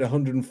 100,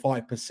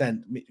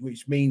 105%,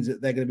 which means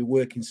that they're going to be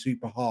working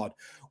super hard.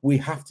 We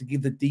have to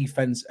give the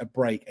defense a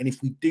break. And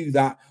if we do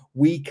that,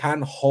 we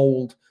can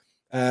hold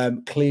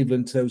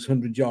Cleveland to those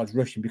 100 yards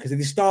rushing, because if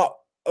they start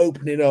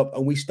opening up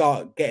and we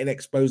start getting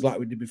exposed like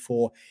we did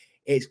before,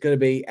 it's going to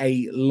be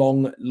a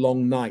long,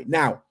 long night.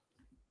 Now,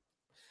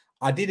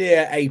 I did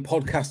hear a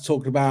podcast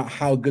talking about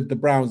how good the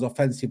Browns'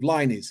 offensive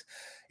line is.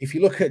 If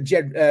you look at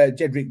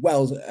Jedrick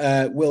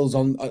Wills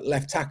on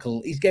left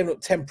tackle, he's given up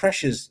 10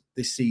 pressures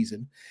this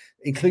season,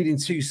 including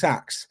 2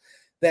 sacks.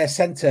 Their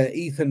center,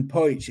 Ethan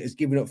Poich, has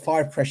given up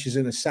 5 pressures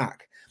and a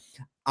sack.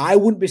 I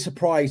wouldn't be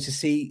surprised to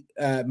see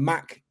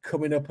Mack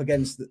coming up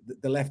against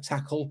the left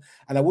tackle,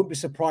 and I wouldn't be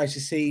surprised to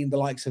see the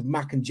likes of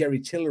Mack and Jerry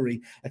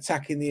Tillery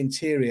attacking the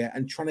interior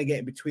and trying to get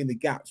in between the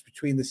gaps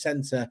between the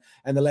center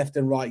and the left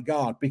and right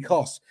guard,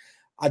 because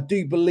I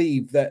do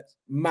believe that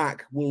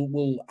Mack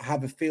will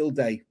have a field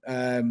day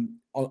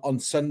on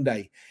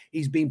Sunday.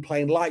 He's been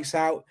playing lights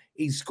out.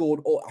 He's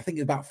scored, I think,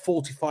 about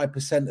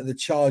 45% of the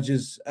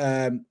Chargers'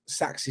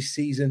 sacks this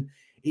season.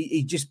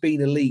 He's just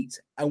been elite.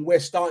 And we're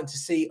starting to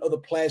see other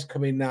players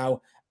come in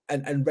now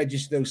and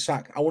register those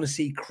sacks. I want to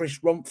see Chris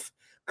Rumpf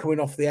coming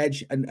off the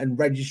edge and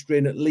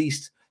registering at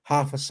least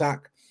half a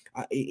sack.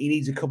 He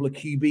needs a couple of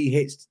QB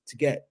hits to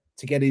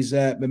get his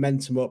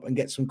momentum up and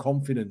get some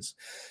confidence.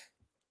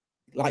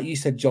 Like you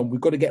said, John, we've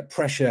got to get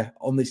pressure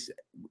on this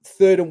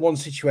 3rd and 1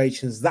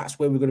 situations. That's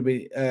where we're going to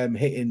be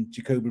hitting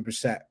Jacoby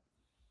Brissett.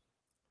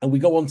 And we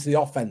go on to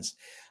the offense.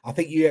 I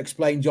think you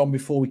explained, John,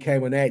 before we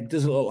came on air, it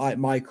doesn't look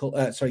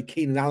like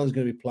Keenan Allen's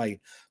going to be playing.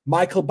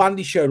 Michael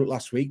Bandy showed up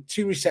last week,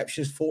 2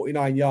 receptions,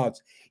 49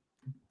 yards.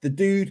 The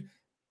dude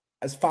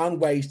has found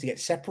ways to get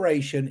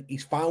separation.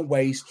 He's found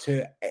ways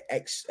to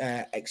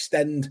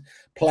extend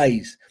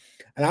plays.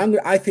 And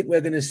I think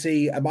we're going to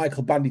see a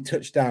Michael Bandy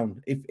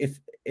touchdown if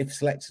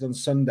selected on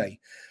Sunday,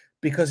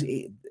 because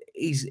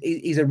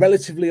he's a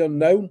relatively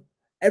unknown.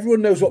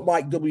 everyone knows what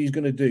Mike W is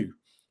going to do.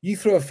 You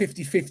throw a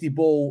 50-50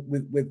 ball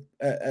with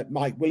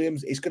Mike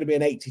Williams, it's going to be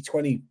an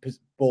 80-20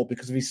 ball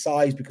because of his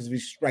size, because of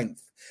his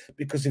strength,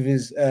 because of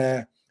his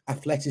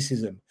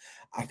athleticism.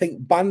 I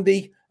think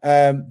Bandy,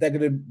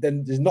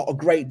 there's not a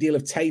great deal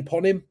of tape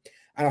on him,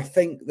 and I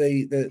think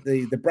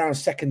the Browns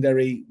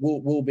secondary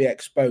will be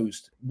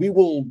exposed. We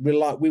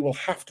will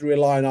have to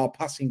rely on our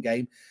passing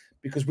game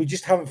because we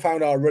just haven't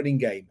found our running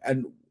game,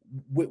 and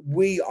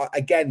we are,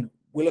 again,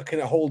 we're looking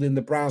at holding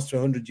the Browns to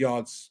 100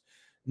 yards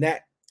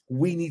net.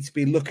 We need to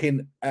be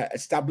looking at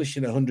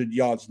establishing 100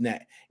 yards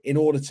net in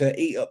order to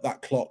eat up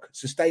that clock,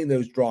 sustain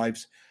those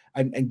drives,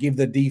 and give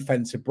the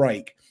defense a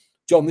break.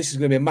 John, this is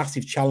going to be a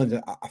massive challenge,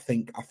 I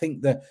think. I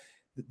think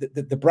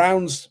the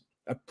Browns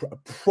are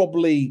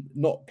probably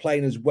not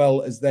playing as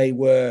well as they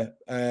were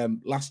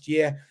last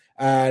year.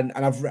 And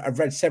I've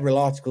read several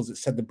articles that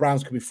said the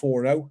Browns could be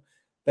 4-0.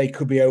 They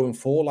could be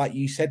 0-4, like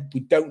you said. We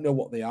don't know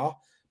what they are.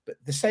 But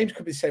the same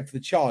could be said for the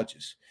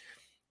Chargers.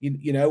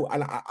 You know,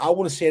 and I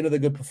want to see another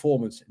good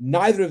performance.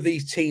 Neither of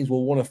these teams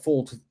will want to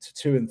fall to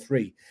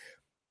 2-3.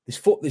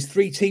 There's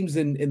three teams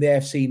in the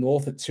AFC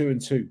North at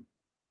 2-2.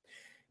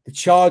 The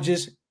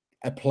Chargers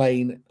are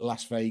playing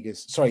Las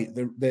Vegas. Sorry,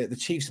 the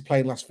Chiefs are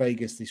playing Las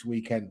Vegas this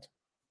weekend.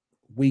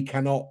 We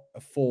cannot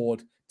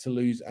afford to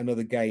lose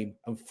another game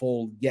and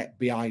fall yet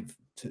behind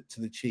to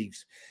the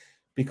Chiefs,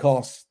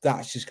 because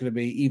that's just going to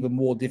be even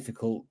more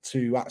difficult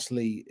to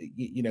actually,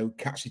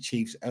 catch the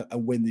Chiefs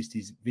and win this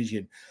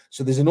division.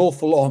 So there's an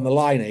awful lot on the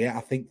line here,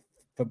 I think,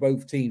 for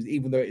both teams,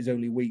 even though it is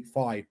only week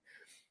 5.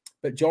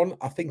 But John,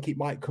 I think it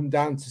might come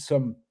down to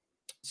some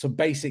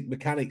basic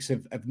mechanics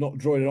of not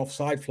drawing an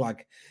offside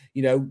flag,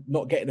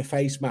 not getting a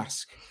face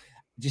mask,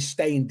 just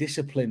staying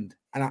disciplined.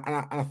 And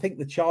I think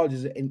the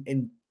Chargers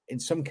in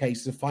some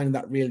cases are finding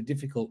that really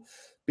difficult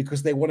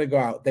because they want to go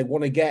out, they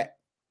want to get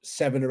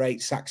 7 or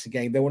 8 sacks a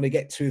game. They want to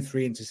get 2 or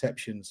 3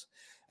 interceptions.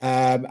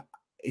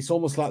 It's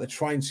almost like they're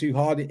trying too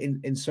hard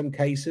in some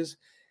cases.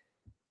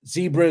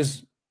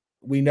 Zebras,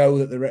 we know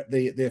that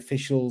the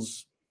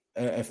officials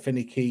are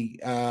finicky,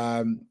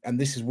 and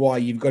this is why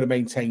you've got to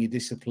maintain your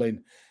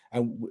discipline.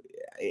 And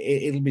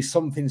it'll be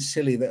something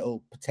silly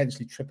that'll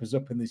potentially trip us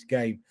up in this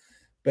game.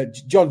 But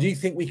John, do you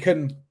think we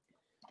can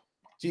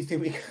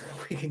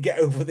get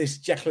over this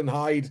Jekyll and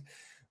Hyde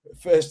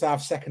first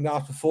half, second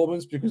half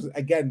performance? Because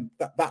again,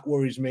 that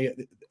worries me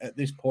at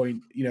this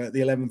point, at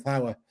the 11th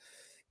hour.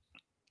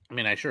 I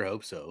mean, I sure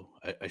hope so.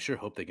 I sure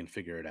hope they can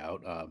figure it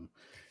out.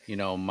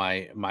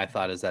 My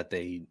thought is that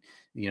they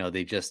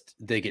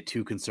get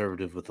too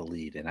conservative with the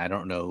lead, and I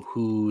don't know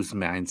whose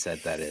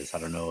mindset that is. I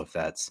don't know if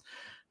that's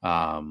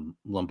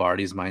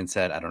Lombardi's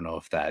mindset. I don't know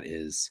if that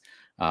is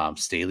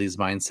Staley's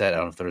mindset. I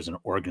don't know if there's an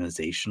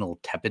organizational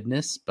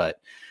tepidness,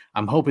 but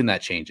I'm hoping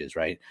that changes,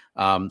 right?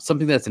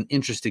 Something that's an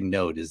interesting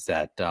note is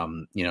that,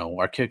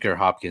 our kicker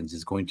Hopkins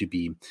is going to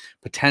be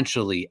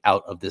potentially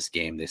out of this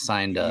game. They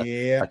signed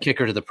a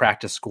kicker to the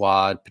practice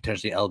squad,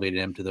 potentially elevated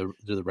him to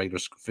the regular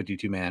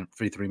 53-man.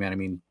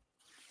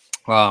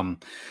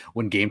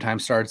 When game time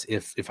starts,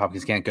 if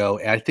Hopkins can't go.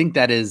 And I think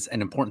that is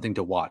an important thing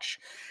to watch.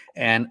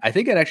 And I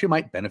think it actually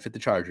might benefit the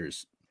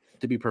Chargers,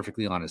 to be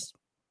perfectly honest.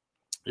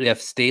 If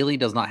Staley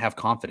does not have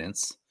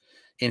confidence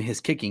in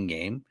his kicking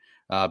game,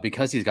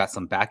 because he's got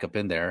some backup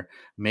in there,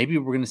 maybe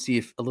we're going to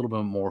see a little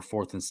bit more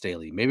 4th and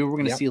Staley. Maybe we're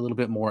going to see a little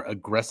bit more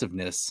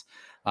aggressiveness.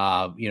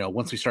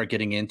 Once we start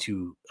getting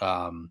into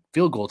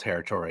field goal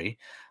territory,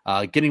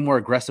 getting more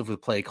aggressive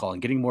with play calling,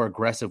 getting more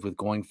aggressive with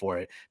going for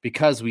it,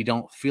 because we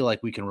don't feel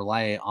like we can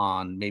rely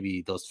on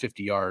maybe those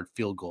 50-yard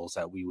field goals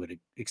that we would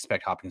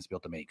expect Hopkins to be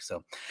able to make.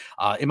 So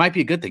it might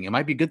be a good thing. It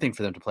might be a good thing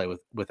for them to play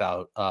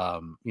without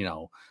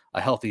a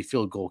healthy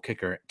field goal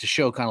kicker, to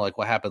show kind of like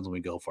what happens when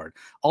we go for it.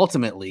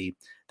 Ultimately,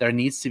 there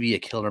needs to be a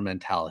killer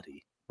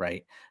mentality,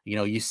 right?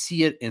 You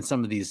see it in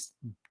some of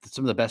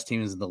the best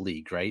teams in the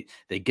league, right?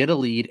 They get a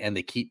lead and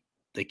they keep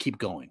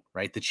going,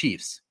 right? The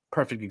Chiefs,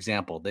 perfect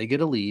example. They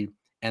get a lead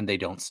and they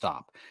don't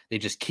stop. They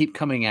just keep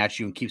coming at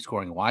you and keep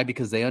scoring. Why?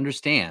 Because they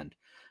understand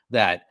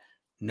that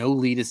no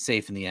lead is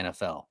safe in the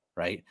NFL,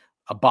 right?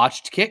 A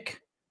botched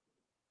kick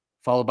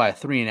followed by a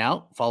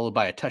 3-and-out, followed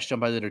by a touchdown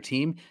by the other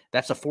team,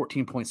 that's a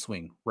 14-point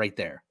swing right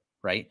there,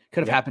 right?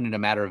 Could have happened in a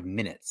matter of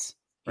minutes,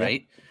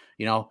 right?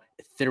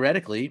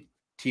 Theoretically,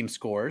 team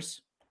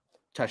scores,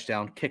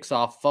 touchdown, kicks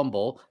off,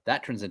 fumble,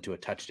 that turns into a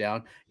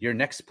touchdown. Your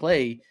next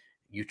play,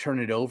 you turn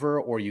it over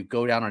or you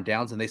go down on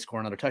downs and they score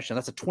another touchdown.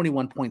 That's a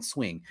 21-point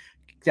swing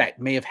that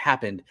may have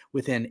happened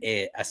within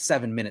a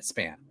 7-minute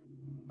span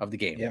of the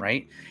game,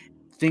 right?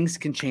 Things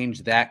can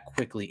change that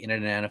quickly in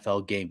an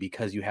NFL game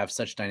because you have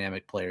such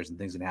dynamic players and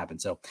things can happen.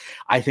 So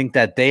I think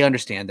that they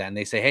understand that and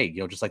they say, hey,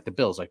 just like the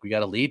Bills, like we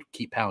got a lead,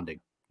 keep pounding,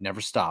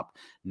 never stop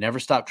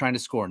trying to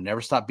score,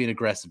 never stop being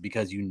aggressive,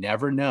 because you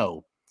never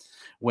know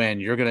when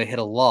you're going to hit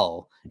a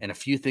lull and a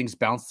few things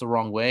bounce the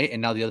wrong way.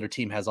 And now the other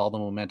team has all the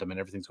momentum and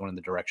everything's going in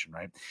the direction,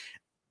 right?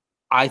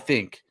 I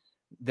think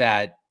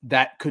that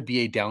could be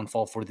a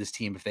downfall for this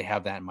team if they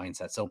have that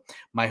mindset. So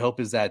my hope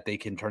is that they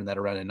can turn that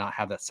around and not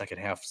have that second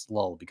half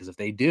lull, because if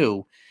they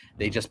do,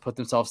 they just put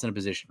themselves in a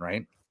position,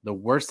 right? The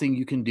worst thing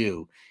you can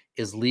do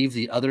is leave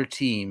the other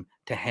team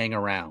to hang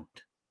around.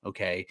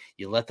 Okay.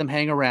 You let them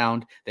hang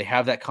around. They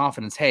have that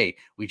confidence. Hey,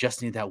 we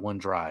just need that one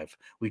drive.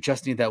 We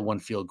just need that one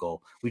field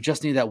goal. We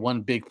just need that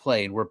one big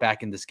play and we're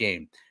back in this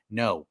game.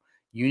 No,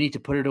 you need to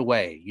put it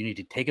away. You need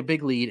to take a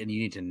big lead and you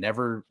need to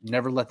never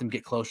let them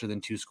get closer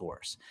than 2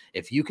 scores.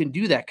 If you can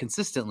do that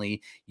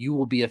consistently, you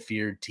will be a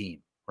feared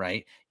team,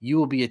 right? You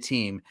will be a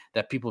team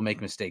that people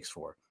make mistakes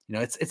for. You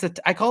know,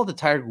 I call it the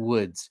Tiger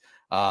Woods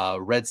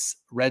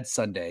Red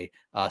Sunday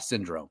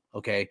syndrome.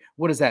 Okay.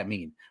 What does that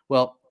mean?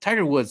 Well,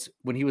 Tiger Woods,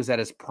 when he was at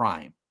his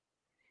prime,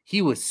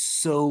 he was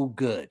so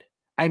good.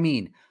 I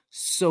mean,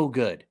 so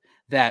good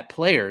that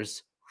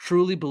players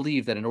truly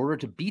believe that in order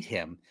to beat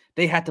him,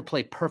 they had to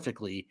play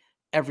perfectly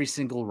every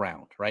single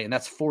round, right? And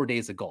that's 4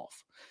 days of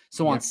golf.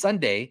 So on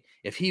Sunday,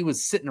 if he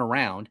was sitting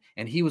around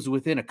and he was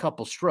within a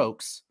couple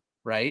strokes,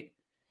 right?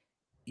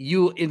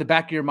 You, in the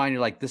back of your mind,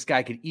 you're like, this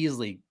guy could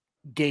easily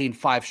gain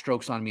 5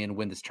 strokes on me and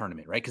win this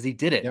tournament, right? Because he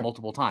did it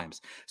multiple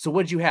times. So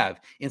what did you have?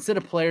 Instead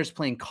of players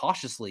playing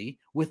cautiously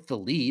with the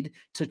lead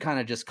to kind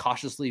of just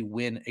cautiously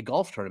win a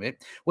golf tournament,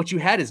 what you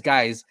had is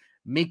guys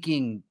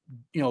making,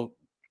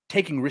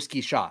 taking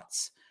risky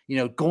shots,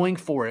 going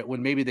for it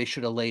when maybe they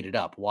should have laid it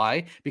up.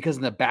 Why? Because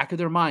in the back of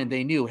their mind,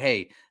 they knew,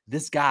 hey,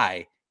 this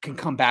guy can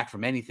come back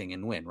from anything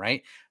and win,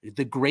 right?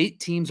 The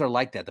great teams are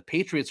like that. The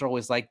Patriots are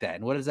always like that.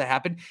 And what does that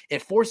happen?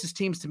 It forces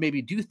teams to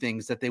maybe do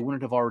things that they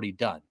wouldn't have already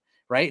done,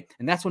 right?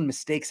 And that's when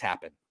mistakes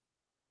happen.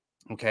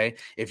 Okay.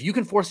 If you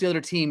can force the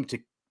other team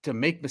to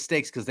make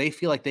mistakes because they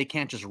feel like they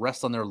can't just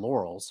rest on their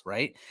laurels,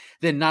 right?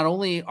 Then not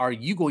only are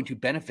you going to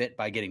benefit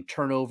by getting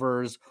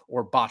turnovers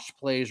or botched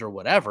plays or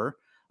whatever,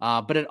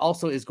 but it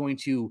also is going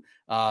to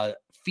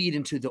feed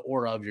into the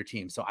aura of your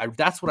team. So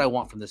that's what I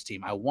want from this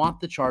team. I want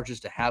the Chargers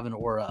to have an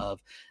aura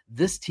of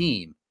this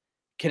team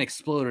can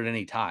explode at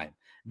any time.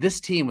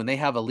 This team, when they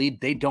have a lead,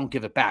 they don't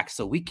give it back.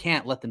 So we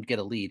can't let them get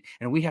a lead,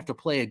 and we have to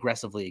play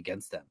aggressively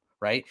against them,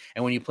 right?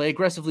 And when you play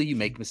aggressively, you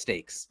make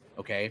mistakes,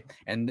 okay?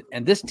 And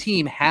this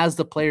team has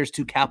the players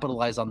to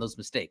capitalize on those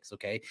mistakes,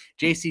 okay?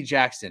 J.C.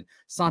 Jackson,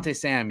 Sante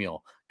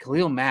Samuel,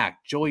 Khalil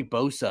Mack, Joey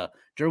Bosa,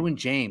 Derwin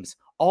James,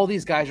 all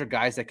these guys are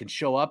guys that can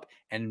show up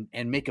and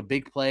make a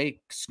big play,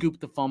 scoop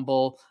the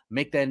fumble,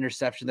 make that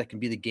interception that can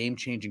be the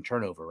game-changing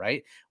turnover,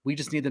 right? We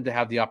just need them to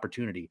have the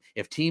opportunity.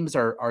 If teams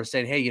are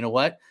saying, hey, you know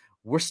what?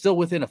 We're still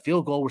within a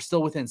field goal. We're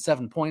still within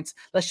 7 points.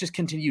 Let's just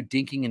continue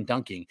dinking and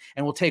dunking,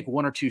 and we'll take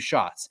 1 or 2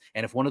 shots.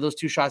 And if one of those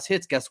 2 shots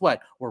hits, guess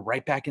what? We're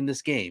right back in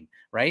this game,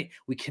 right?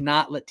 We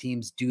cannot let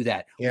teams do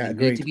that. Yeah,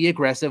 we need to be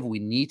aggressive. We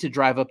need to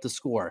drive up the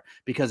score,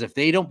 because if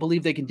they don't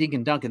believe they can dink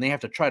and dunk and they have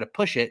to try to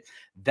push it,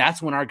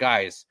 that's when our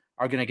guys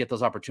are going to get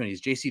those opportunities.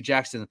 J.C.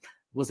 Jackson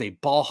was a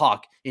ball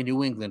hawk in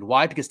New England.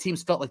 Why? Because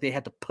teams felt like they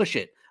had to push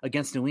it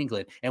against New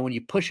England. And when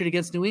you push it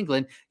against New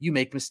England, you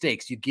make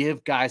mistakes. You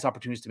give guys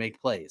opportunities to make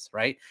plays,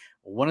 right?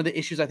 One of the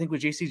issues I think with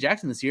J.C.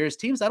 Jackson this year is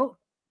teams, I don't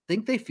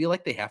think they feel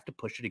like they have to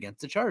push it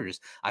against the Chargers.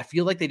 I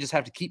feel like they just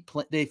have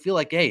to they feel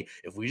like, hey,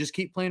 if we just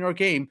keep playing our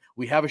game,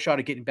 we have a shot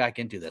at getting back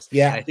into this.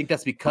 Yeah. And I think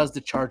that's because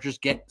the Chargers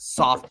get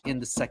soft in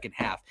the second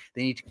half.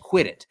 They need to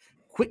quit it.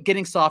 Quit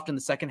getting soft in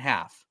the second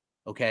half,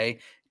 okay?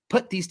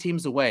 Put these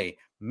teams away.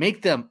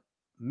 Make them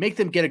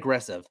get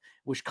aggressive,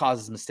 which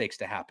causes mistakes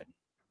to happen.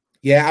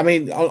 Yeah, I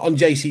mean, on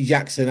J.C.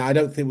 Jackson, I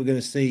don't think we're going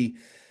to see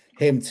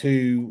him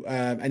to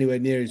anywhere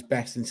near his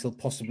best until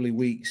possibly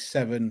week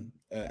 7,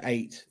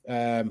 8,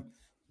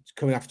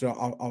 coming after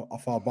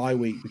off our bye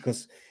week,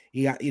 because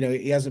he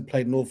hasn't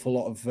played an awful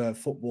lot of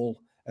football.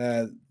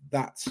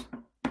 That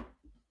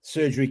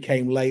surgery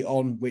came late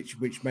on,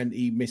 which meant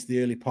he missed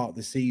the early part of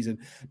the season.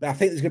 But I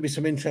think there's going to be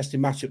some interesting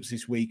matchups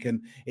this week,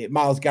 and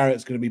Myles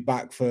Garrett's going to be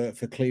back for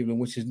Cleveland,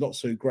 which is not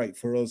so great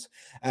for us.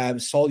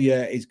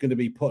 Sawyer is going to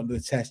be put under the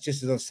test.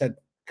 Just as I said,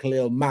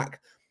 Khalil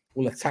Mack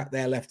will attack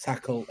their left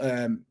tackle.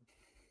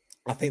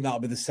 I think that'll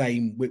be the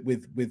same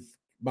with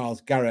Myles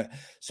Garrett.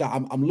 So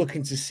I'm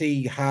looking to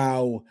see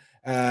how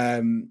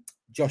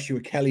Joshua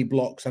Kelly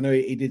blocks. I know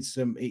he did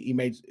some. He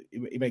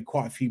made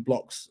quite a few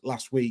blocks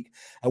last week,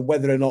 and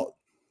whether or not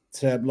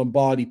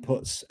Lombardi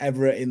puts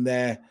Everett in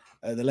there,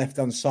 the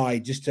left-hand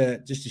side, just to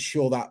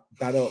shore that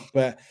up.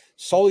 But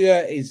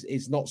Sawyer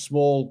is not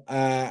small,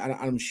 and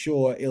I'm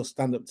sure he'll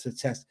stand up to the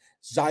test.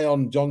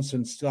 Zion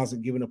Johnson still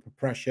hasn't given up a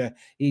pressure.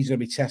 He's going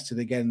to be tested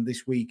again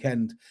this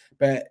weekend.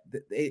 But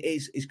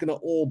it's going to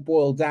all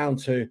boil down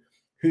to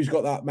who's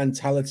got that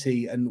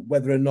mentality and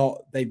whether or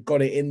not they've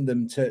got it in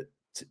them to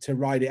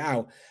ride it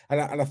out.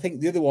 And I think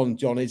the other one,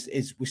 John,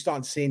 is we're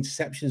starting to see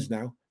interceptions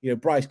now.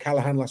 Bryce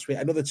Callahan last week,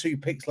 another 2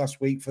 picks last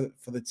week for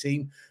the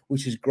team,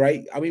 which is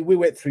great. I mean, we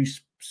went through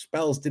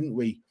spells, didn't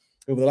we,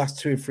 over the last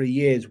 2 or 3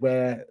 years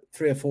where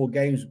 3 or 4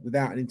 games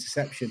without an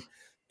interception.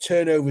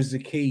 Turnovers are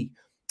key.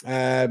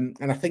 And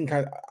I think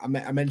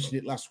I mentioned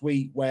it last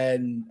week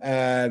when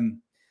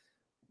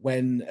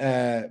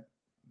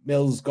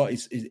Mills got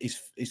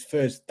his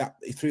first, that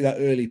he threw that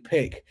early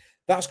pick.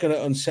 that's going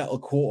to unsettle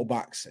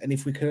quarterbacks. And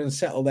if we can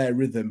unsettle their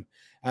rhythm,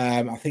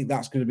 I think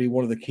that's going to be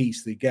one of the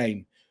keys to the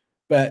game.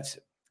 But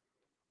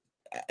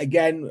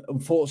again,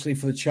 unfortunately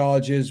for the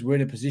Chargers, we're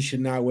in a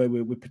position now where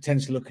we're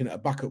potentially looking at a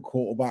backup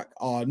quarterback.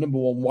 Our number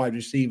one wide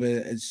receiver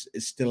is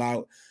still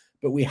out,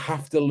 but we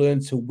have to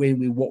learn to win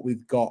with what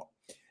we've got.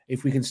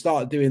 If we can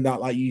start doing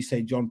that, like you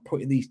say, John,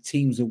 putting these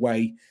teams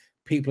away,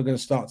 people are going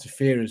to start to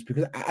fear us,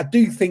 because I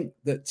do think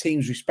that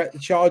teams respect the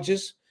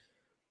Chargers,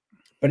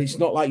 but it's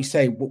not like you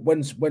say,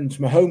 when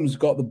Mahomes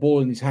got the ball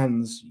in his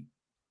hands,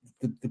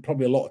 there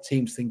probably a lot of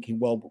teams thinking,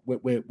 well,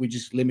 we're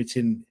just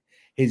limiting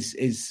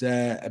his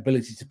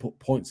ability to put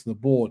points on the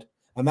board.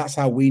 And that's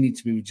how we need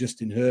to be with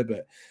Justin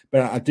Herbert.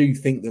 But I do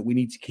think that we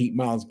need to keep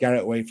Myles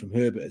Garrett away from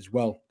Herbert as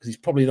well, because he's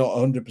probably not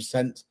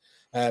 100%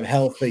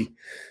 healthy.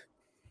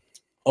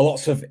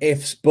 Lots of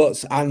ifs,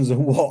 buts, ands,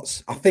 and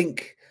whats. I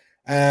think,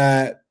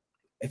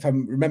 if I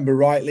remember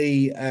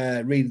rightly,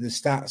 reading the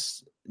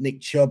stats,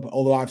 Nick Chubb,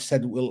 although I've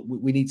said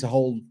we need to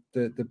hold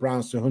the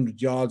Browns to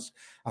 100 yards,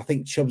 I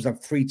think Chubb's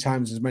had 3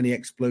 times as many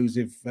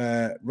explosive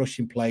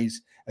rushing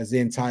plays as the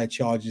entire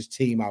Chargers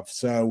team have.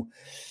 So,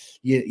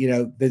 you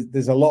know,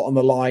 there's a lot on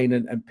the line,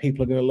 and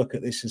people are going to look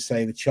at this and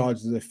say the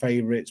Chargers are the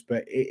favourites,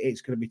 but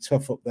it's going to be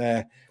tough up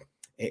there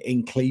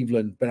in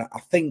Cleveland. But I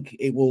think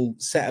it will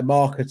set a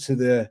marker to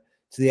the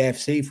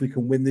AFC if we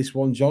can win this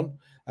one, John.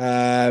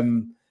 I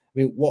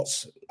mean,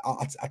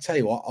 I'll tell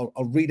you what,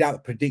 I'll read out the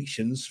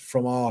predictions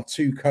from our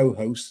 2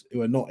 co-hosts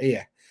who are not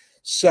here.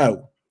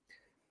 So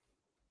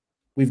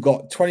we've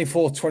got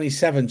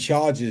 24-27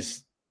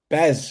 Chargers.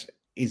 Bez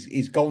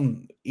is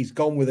gone. He's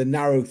gone with a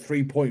narrow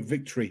 3-point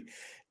victory.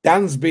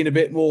 Dan's been a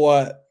bit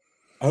more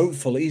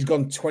hopeful. He's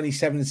gone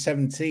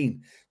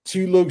 27-17.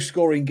 2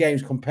 low-scoring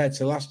games compared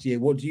to last year.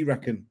 What do you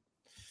reckon?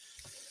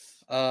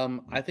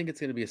 I think it's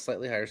going to be a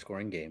slightly higher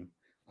scoring game.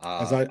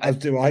 As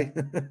do I.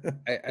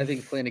 I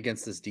think playing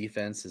against this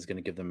defense is going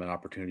to give them an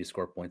opportunity to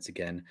score points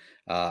again.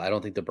 I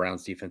don't think the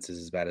Browns defense is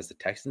as bad as the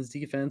Texans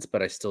defense,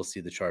 but I still see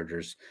the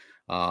Chargers.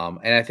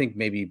 And I think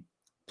maybe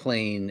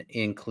playing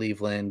in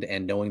Cleveland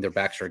and knowing their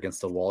backs are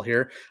against the wall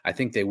here, I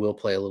think they will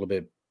play a little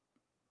bit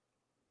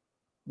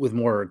with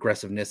more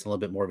aggressiveness and a little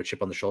bit more of a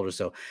chip on the shoulder.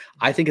 So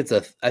I think it's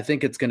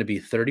going to be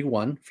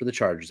 31 for the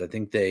Chargers. I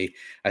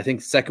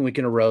think second week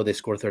in a row they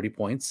score 30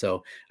 points.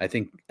 So I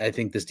think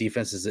this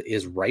defense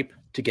is ripe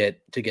to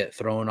get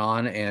thrown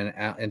on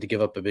and to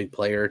give up a big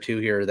player or 2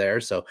 here or there.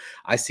 So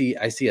I see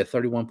a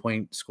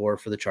 31-point score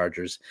for the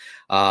Chargers.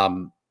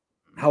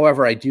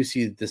 However, I do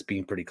see this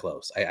being pretty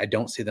close. I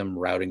don't see them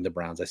routing the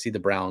Browns. I see the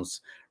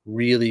Browns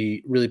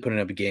really, really putting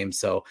up a game.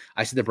 So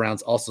I see the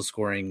Browns also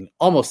scoring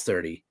almost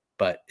 30,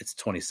 but it's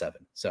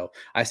 27. So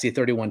I see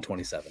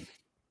 31-27.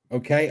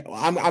 Okay.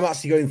 I'm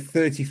actually going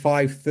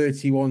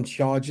 35-31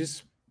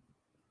 Chargers.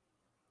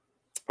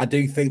 I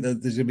do think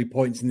that there's going to be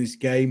points in this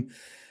game,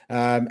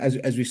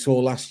 as we saw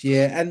last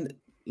year. And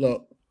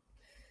look,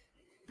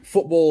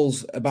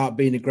 football's about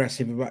being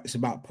aggressive. It's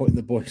about putting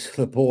the boys to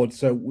the board.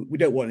 So we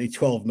don't want any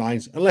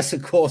 12-9s, unless,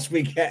 of course,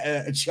 we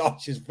get a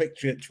Chargers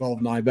victory at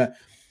 12-9. But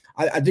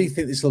I do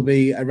think this will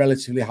be a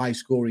relatively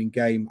high-scoring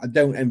game. I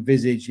don't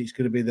envisage it's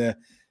going to be the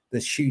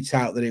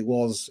shootout that it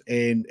was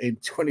in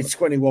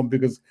 2021,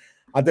 because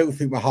I don't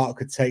think my heart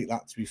could take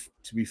that,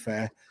 to be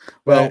fair.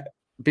 Well,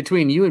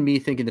 between you and me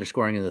thinking they're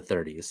scoring in the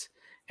 30s,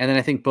 and then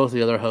I think both of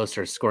the other hosts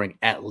are scoring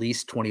at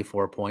least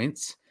 24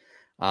 points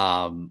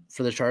for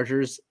the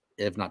Chargers,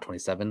 if not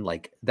 27.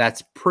 Like,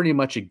 that's pretty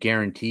much a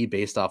guarantee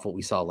based off what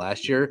we saw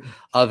last year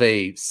of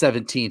a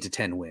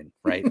 17-10 win,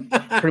 right?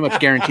 Pretty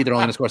much guaranteed they're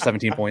only going to score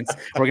 17 points.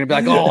 We're going to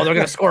be like, oh, they're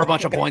going to score a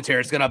bunch of points here.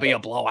 It's going to be a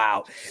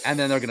blowout. And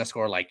then they're going to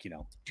score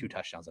 2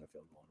 touchdowns at a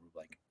field goal.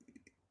 Like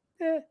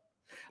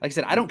I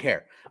said, I don't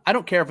care. I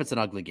don't care if it's an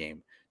ugly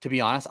game. To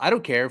be honest, I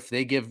don't care if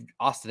they give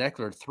Austin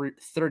Eckler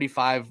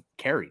 35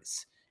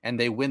 carries and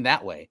they win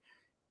that way.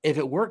 If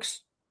it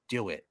works,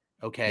 do it.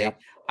 Okay. Yep.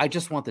 I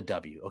just want the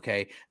W.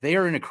 Okay. They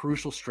are in a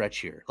crucial stretch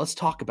here. Let's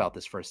talk about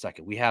this for a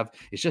second.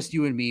 It's just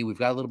you and me. We've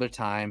got a little bit of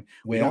time.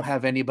 We don't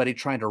have anybody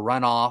trying to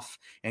run off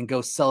and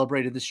go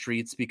celebrate in the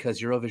streets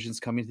because Eurovision's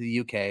coming to the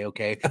UK.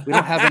 Okay. We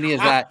don't have any of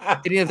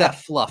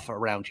that fluff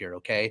around here.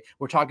 Okay.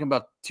 We're talking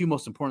about 2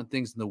 most important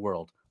things in the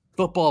world: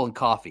 football and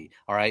coffee.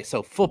 All right.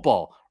 So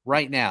football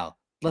right now,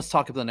 let's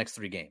talk about the next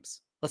 3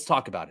 games. Let's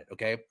talk about it.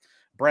 Okay.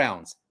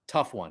 Browns,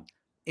 tough one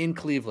in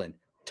Cleveland,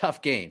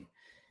 tough game.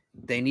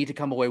 They need to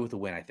come away with a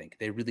win. I think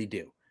they really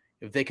do.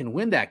 If they can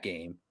win that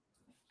game,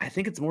 I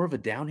think it's more of a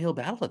downhill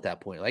battle at that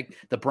point. Like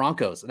the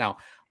Broncos. Now,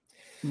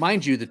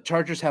 mind you, the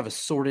Chargers have a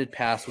sorted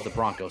past with the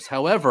Broncos.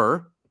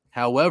 However,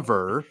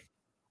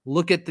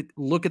 look at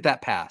that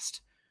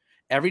past.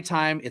 Every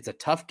time it's a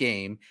tough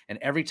game, and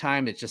every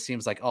time it just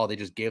seems like, oh, they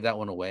just gave that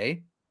one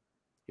away.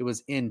 It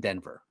was in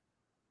Denver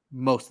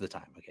most of the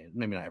time. Okay,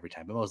 maybe not every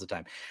time, but most of the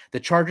time.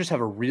 The Chargers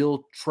have a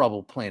real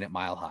trouble playing at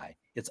Mile High.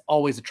 It's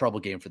always a trouble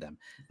game for them.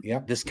 Yeah.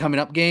 This coming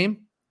up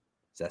game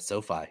is at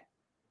SoFi.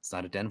 It's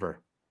not at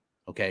Denver.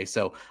 Okay.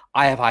 So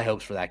I have high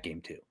hopes for that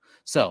game too.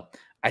 So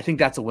I think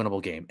that's a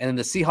winnable game. And then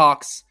the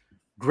Seahawks,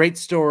 great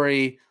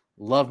story.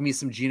 Love me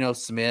some Geno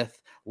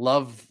Smith.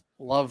 Love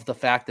the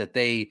fact that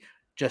they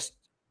just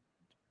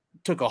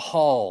took a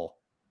haul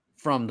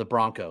from the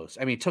Broncos.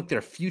 I mean, took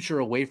their future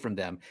away from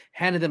them,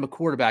 handed them a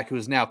quarterback who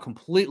is now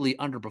completely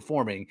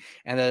underperforming.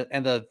 And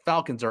the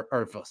Falcons the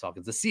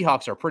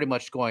Seahawks are pretty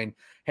much going,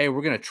 hey,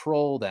 we're going to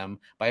troll them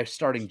by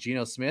starting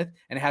Geno Smith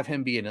and have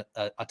him be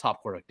a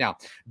top quarterback. Now,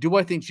 do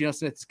I think Geno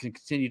Smith can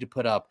continue to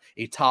put up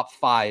a top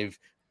 5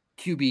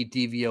 QB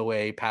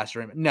DVOA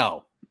passer?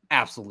 No,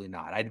 absolutely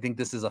not. I think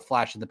this is a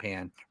flash in the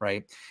pan,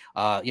 right?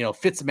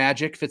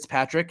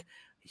 Fitzpatrick,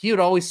 he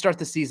would always start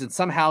the season.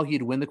 Somehow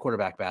he'd win the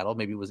quarterback battle.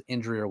 Maybe it was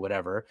injury or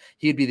whatever.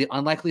 He'd be the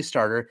unlikely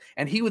starter,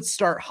 and he would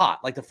start hot.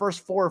 Like the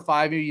first 4 or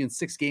 5, maybe even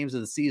 6 games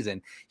of the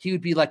season, he would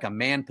be like a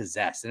man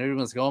possessed. And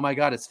everyone's like, oh my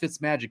God, it's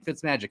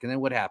Fitzmagic. And then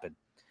what happened?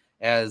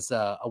 As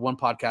one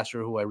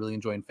podcaster who I really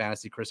enjoy in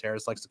fantasy, Chris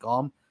Harris, likes to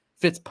call him,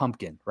 Fitz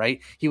Pumpkin, right?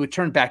 He would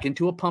turn back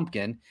into a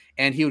pumpkin,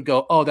 and he would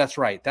go, oh, that's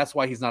right. That's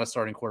why he's not a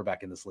starting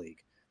quarterback in this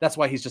league. That's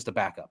why he's just a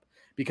backup,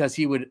 because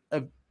he would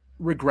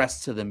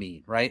regress to the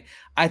mean, right?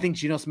 I think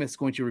Geno Smith's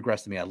going to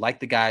regress to me. I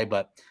like the guy,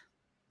 but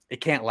it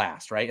can't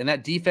last, right? And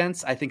that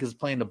defense, I think, is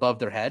playing above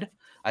their head.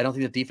 I don't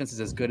think the defense is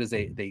as good as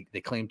they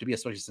claim to be,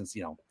 especially since,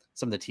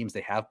 some of the teams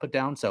they have put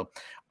down. So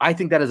I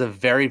think that is a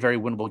very, very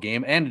winnable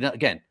game. And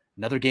again,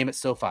 another game at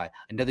SoFi,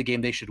 another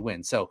game they should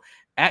win. So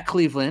at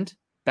Cleveland,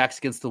 backs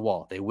against the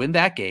wall. They win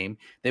that game.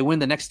 They win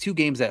the next 2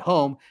 games at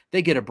home.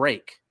 They get a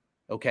break.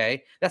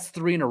 Okay. That's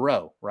 3 in a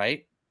row,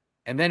 right?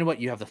 And then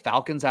what? You have the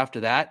Falcons after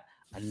that.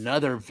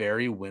 Another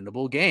very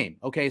winnable game.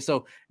 Okay,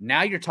 so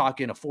now you're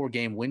talking a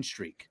 4-game win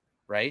streak,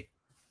 right?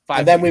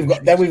 And then we've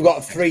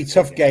got 3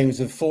 tough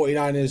games of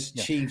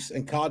 49ers, Chiefs,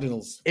 and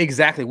Cardinals.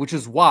 Exactly, which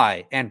is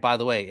why. And by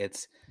the way,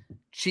 it's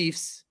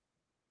Chiefs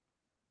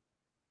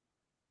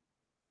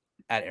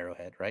at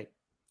Arrowhead, right?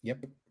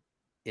 Yep.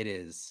 It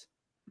is.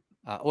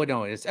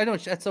 It's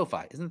at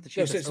SoFi. Isn't it the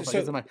Chiefs?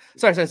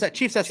 Sorry.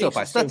 Chiefs at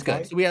SoFi. So that's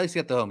good. So we at least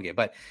get the home game,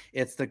 but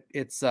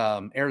it's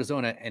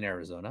Arizona and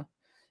Arizona.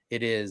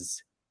 It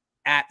is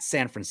at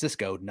San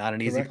Francisco, not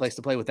an easy place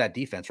to play with that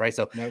defense, right?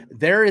 So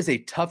there is a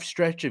tough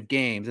stretch of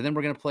games, and then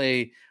we're going to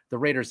play the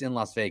Raiders in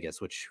Las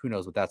Vegas, which who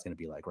knows what that's going to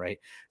be like, right?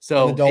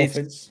 So and the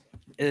Dolphins.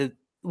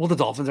 The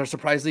Dolphins are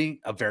surprisingly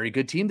a very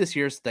good team this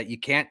year, so that you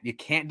can't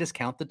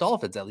discount the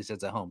Dolphins, at least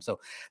it's at home. So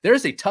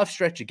there's a tough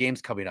stretch of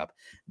games coming up.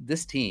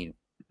 This team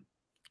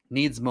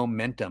needs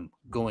momentum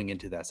going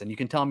into this, and you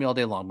can tell me all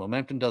day long,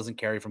 momentum doesn't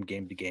carry from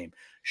game to game,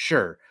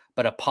 sure,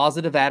 but a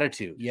positive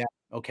attitude,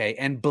 okay,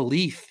 and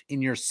belief in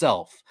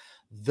yourself,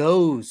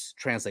 those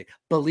translate.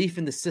 Belief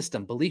in the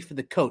system, belief in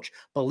the coach,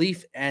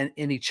 belief in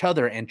each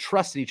other, and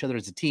trust in each other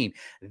as a team.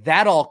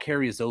 That all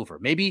carries over.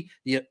 Maybe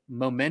the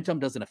momentum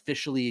doesn't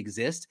officially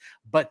exist,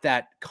 but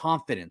that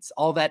confidence,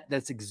 all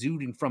that's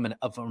exuding from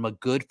a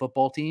good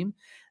football team,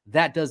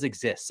 that does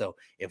exist. So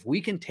if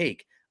we can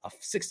take a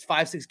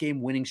 5-6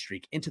 game winning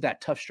streak into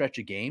that tough stretch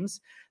of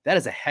games, that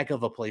is a heck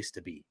of a place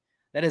to be.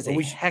 That is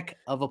heck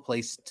of a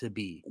place to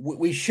be.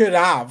 We should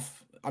have.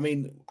 I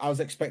mean, I was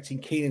expecting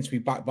Keenan to be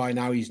back by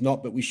now. He's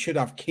not, but we should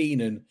have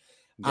Keenan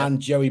and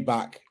Joey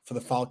back for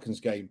the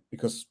Falcons game,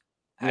 because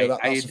I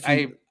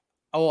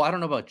don't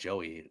know about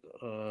Joey.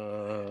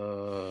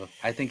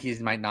 I think he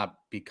might not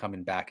be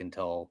coming back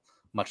until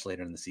much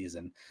later in the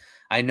season.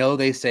 I know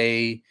they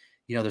say,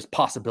 there's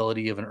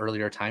possibility of an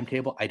earlier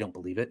timetable. I don't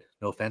believe it.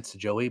 No offense to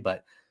Joey,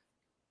 but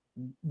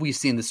we've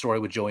seen the story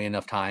with Joey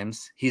enough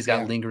times. He's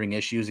got lingering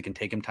issues. It can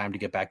take him time to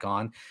get back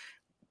on.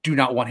 Do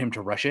not want him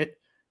to rush it.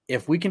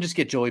 If we can just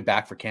get Joey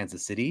back for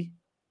Kansas City,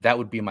 that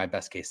would be my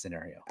best case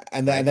scenario.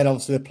 And then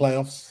obviously the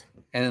playoffs.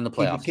 And then the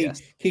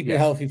playoffs, keep it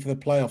healthy for the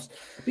playoffs.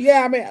 But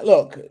I mean,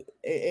 look,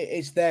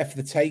 it's there for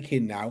the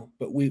taking now,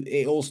 but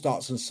it all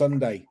starts on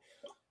Sunday.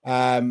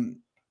 And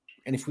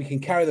if we can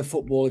carry the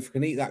football, if we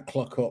can eat that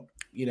clock up,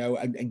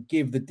 and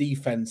give the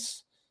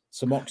defense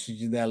some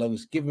oxygen in their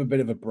lungs, give them a bit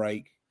of a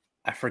break.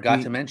 I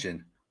forgot to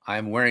mention,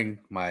 I'm wearing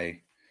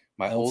my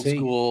old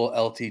school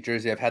LT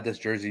jersey. I've had this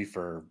jersey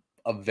for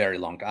a very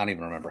long time. I don't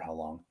even remember how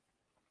long.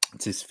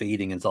 It's just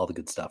fading and it's all the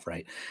good stuff,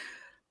 right?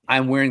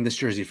 I'm wearing this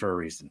jersey for a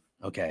reason.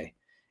 Okay.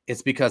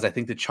 It's because I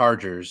think the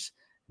Chargers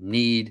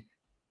need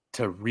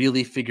to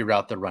really figure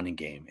out the running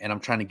game. And I'm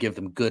trying to give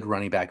them good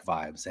running back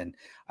vibes. And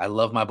I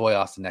love my boy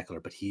Austin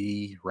Eckler, but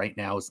he right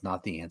now is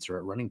not the answer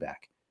at running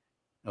back.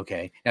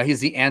 Okay. Now he's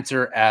the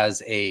answer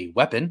as a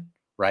weapon,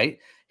 right?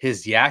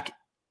 His yak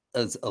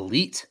is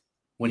elite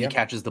when he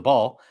catches the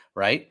ball,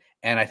 right?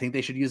 And I think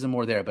they should use him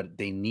more there, but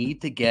they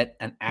need to get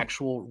an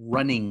actual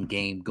running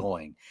game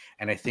going.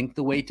 And I think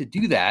the way to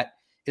do that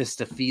is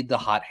to feed the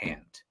hot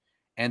hand.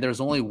 And there's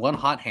only one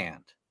hot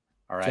hand.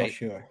 All right.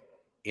 Joshua.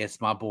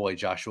 It's my boy,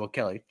 Joshua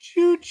Kelly.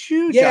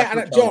 Choo-choo. Yeah,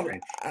 and John.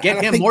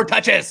 Get him more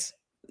touches.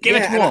 Give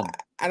it to him.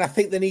 And I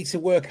think they need to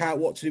work out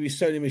what to do with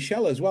Sony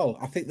Michel as well.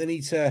 I think they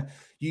need to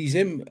use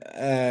him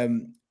a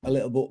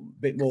little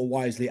bit more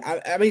wisely.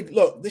 I mean,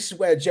 look, this is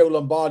where Joe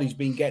Lombardi's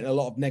been getting a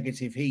lot of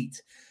negative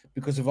heat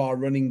because of our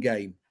running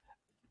game.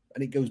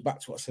 And it goes back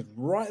to what I said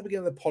right at the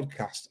beginning of the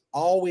podcast.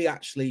 Are we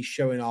actually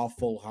showing our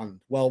full hand?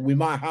 Well, we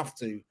might have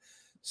to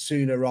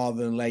sooner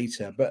rather than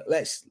later. But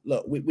let's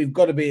look, we've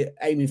got to be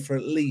aiming for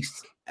at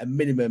least a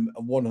minimum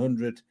of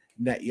 100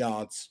 net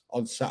yards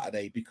on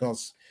Saturday,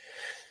 because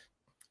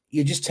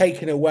you're just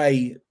taking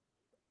away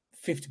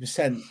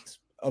 50%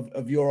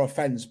 of your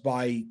offense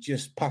by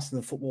just passing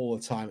the football all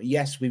the time.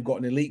 Yes, we've got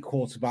an elite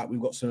quarterback,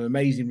 we've got some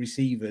amazing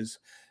receivers,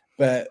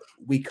 but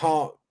we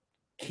can't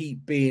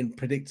keep being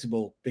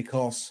predictable,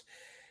 because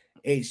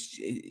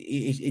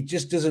it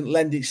just doesn't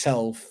lend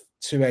itself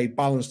to a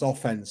balanced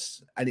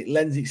offense, and it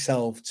lends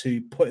itself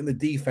to putting the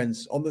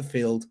defense on the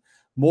field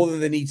more than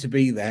they need to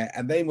be there,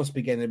 and they must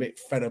be getting a bit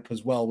fed up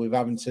as well with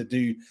having to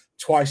do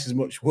twice as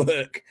much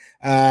work.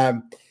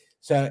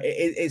 So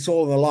it's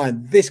all on the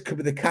line. This could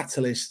be the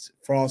catalyst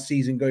for our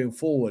season going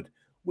forward.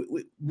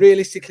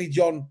 Realistically,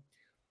 John,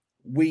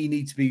 we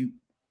need to be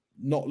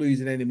not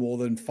losing any more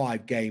than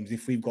 5 games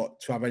if we've got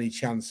to have any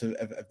chance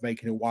of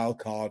making a wild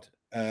card.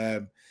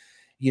 And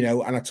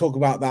I talk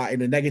about that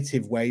in a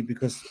negative way,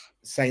 because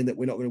saying that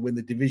we're not going to win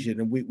the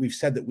division, and we've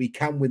said that we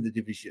can win the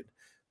division,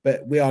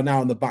 but we are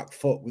now on the back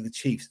foot with the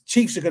Chiefs.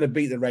 Chiefs are going to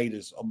beat the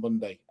Raiders on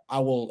Monday. I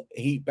will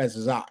heat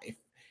Bez at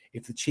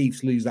if the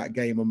Chiefs lose that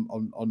game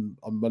on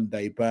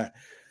Monday, but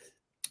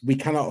we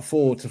cannot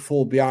afford to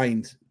fall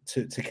behind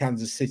to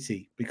Kansas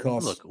City,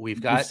 because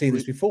we've seen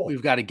this before.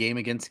 We've got a game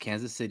against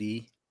Kansas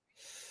City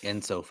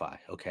in SoFi.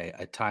 Okay,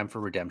 a time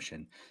for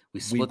redemption. We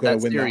split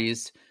that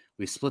series.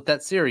 We split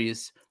that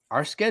series.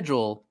 Our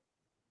schedule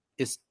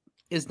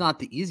is not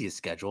the easiest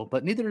schedule,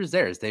 but neither is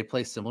theirs. They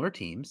play similar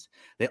teams.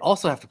 They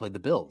also have to play the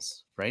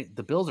Bills, right?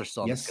 The Bills are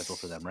still on the schedule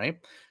for them, right?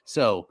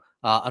 So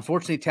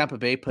unfortunately, Tampa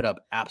Bay put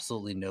up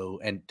absolutely no.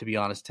 And to be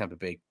honest, Tampa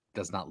Bay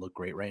does not look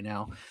great right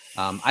now.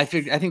 I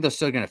think they're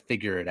still going to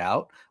figure it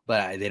out,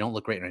 but they don't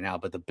look great right now.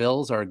 But the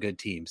Bills are a good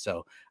team,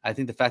 so I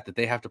think the fact that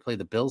they have to play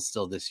the Bills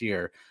still this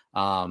year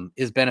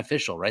is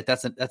beneficial, right?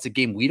 That's a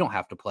game we don't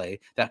have to play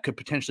that could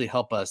potentially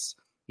help us,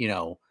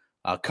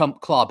 come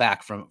claw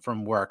back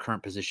from where our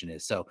current position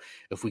is. So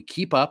if we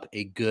keep up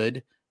a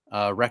good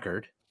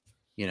record,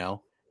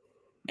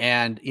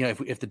 and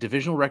if the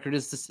divisional record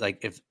is this,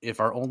 like if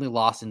our only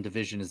loss in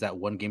division is that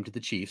one game to the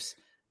Chiefs,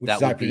 which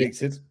I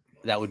predicted.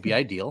 That would be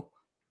ideal.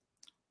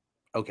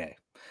 Okay.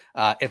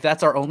 If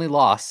that's our only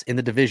loss in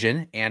the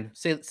division, and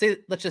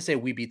let's just say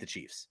we beat the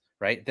Chiefs,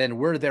 right? Then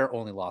we're their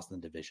only loss in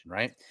the division,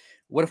 right?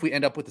 What if we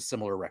end up with a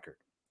similar record,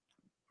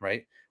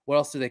 right? What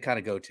else do they kind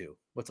of go to?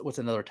 What's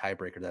another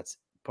tiebreaker that's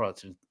put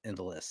out in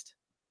the list?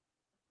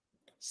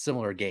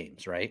 Similar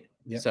games, right?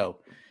 Yeah. So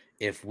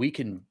if we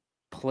can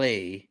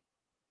play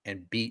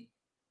and beat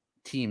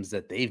teams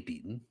that they've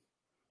beaten,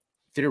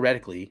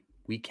 theoretically,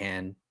 we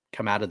can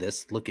come out of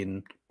this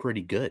looking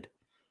pretty good.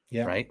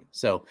 Yeah. Right.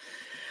 So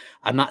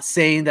I'm not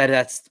saying that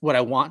that's what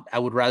I want. I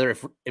would rather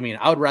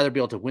be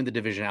able to win the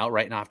division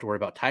outright and not have to worry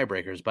about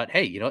tiebreakers. But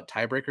hey,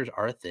 tiebreakers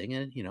are a thing,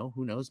 and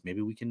who knows? Maybe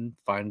we can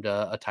find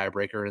a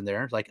tiebreaker in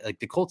there, like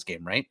the Colts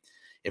game, right?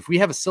 If we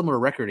have a similar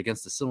record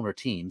against the similar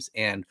teams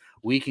and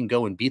we can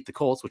go and beat the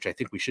Colts, which I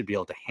think we should be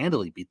able to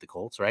handily beat the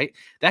Colts, right?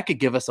 That could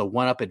give us a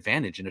 1-up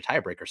advantage in a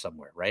tiebreaker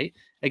somewhere, right?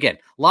 Again,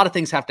 a lot of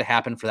things have to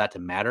happen for that to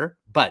matter,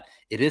 but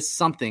it is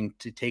something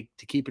to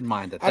keep in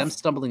mind that them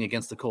stumbling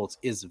against the Colts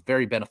is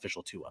very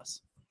beneficial to us.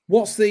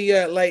 What's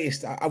the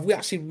latest? Have we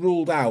actually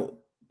ruled out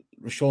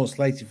Rashawn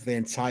Slater for the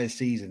entire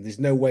season? There's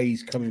no way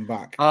he's coming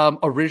back.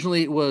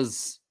 Originally it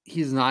was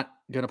he's not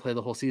going to play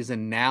the whole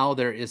season. Now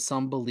there is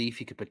some belief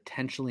he could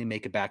potentially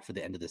make it back for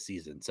the end of the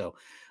season. So,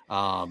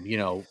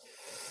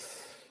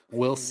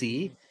 we'll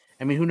see.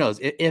 I mean, who knows?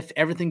 If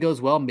everything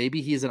goes well,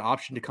 maybe he's an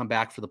option to come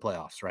back for the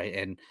playoffs, right?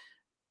 And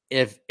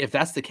if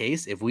that's the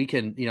case, if we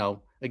can,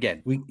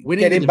 again,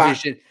 winning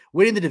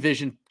the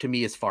division to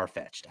me is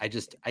far-fetched. I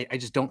just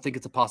don't think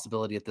it's a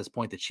possibility at this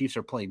point. The Chiefs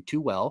are playing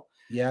too well.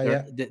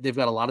 They've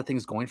got a lot of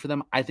things going for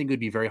them. I think it would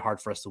be very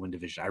hard for us to win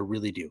division. I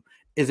really do.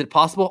 Is it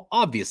possible?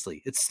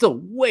 Obviously. It's still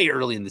way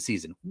early in the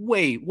season.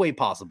 Way, way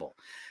possible.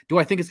 Do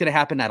I think it's going to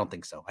happen? I don't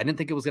think so. I didn't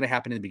think it was going to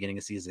happen in the beginning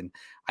of the season.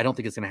 I don't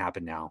think it's going to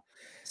happen now.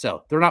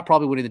 So they're not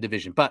probably winning the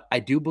division, but I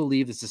do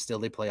believe this is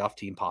still a playoff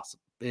team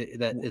possible.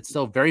 That it's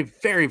still very,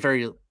 very,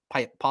 very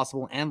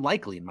possible and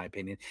likely, in my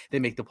opinion, they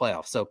make the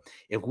playoffs. So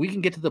if we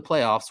can get to the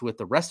playoffs with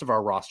the rest of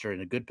our roster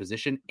in a good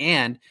position,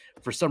 and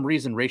for some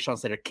reason Rashawn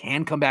Slater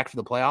can come back for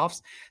the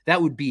playoffs,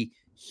 that would be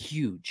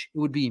huge. It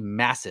would be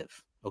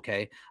massive.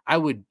 Okay.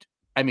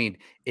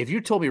 If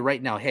you told me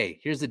right now, hey,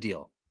 here's the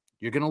deal.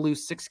 You're going to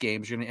lose 6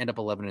 games. You're going to end up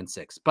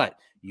 11-6, but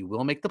you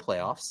will make the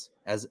playoffs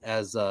as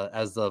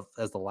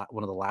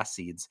one of the last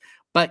seeds,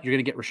 but you're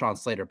going to get Rashawn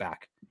Slater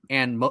back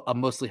and a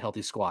mostly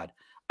healthy squad.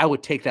 I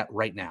would take that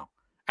right now.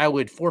 I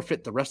would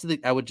forfeit the rest of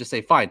I would just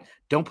say, fine,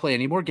 don't play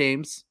any more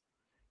games.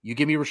 You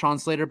give me Rashawn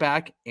Slater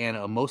back and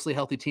a mostly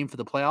healthy team for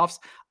the playoffs.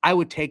 I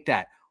would take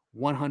that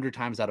 100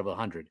 times out of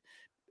 100.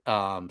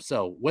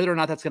 So whether or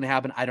not that's going to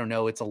happen, I don't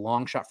know. It's a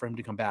long shot for him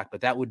to come back,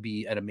 but that would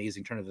be an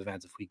amazing turn of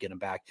events if we get him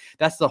back.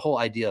 That's the whole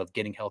idea of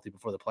getting healthy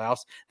before the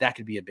playoffs. That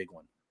could be a big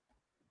one.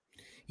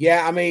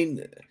 Yeah, I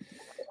mean,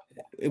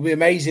 it'd be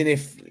amazing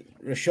if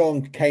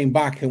Rashawn came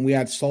back and we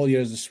had Sawyer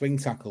as a swing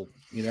tackle,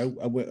 and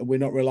we're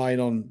not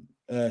relying on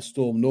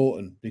Storm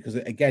Norton, because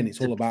again,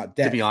 it's all about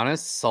depth. To be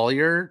honest,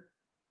 Sawyer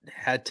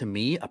had, to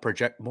me,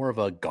 more of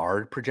a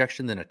guard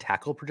projection than a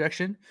tackle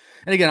projection.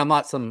 And again, I'm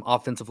not some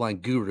offensive line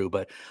guru,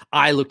 but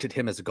I looked at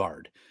him as a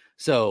guard.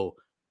 So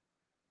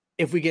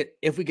if we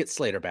get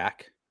Slater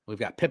back, we've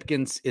got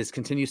Pipkins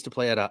continues to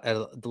play at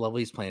the level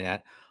he's playing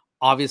at.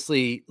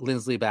 Obviously,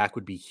 Lindsley back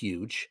would be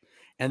huge.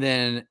 And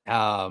then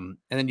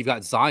you've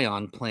got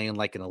Zion playing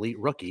like an elite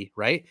rookie,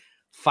 right?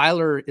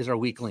 Filer is our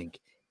weak link.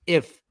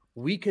 If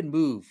we can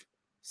move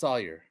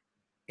Sawyer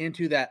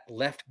into that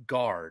left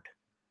guard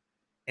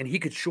and he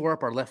could shore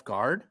up our left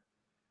guard,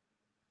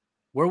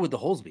 where would the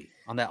holes be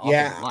on that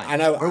offensive line? I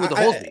know. Where would the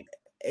holes be?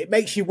 It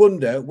makes you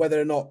wonder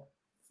whether or not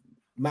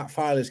Matt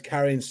Filer's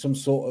carrying some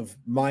sort of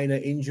minor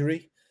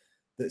injury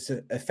that's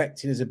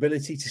affecting his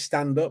ability to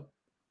stand up.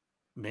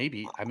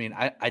 Maybe. I mean,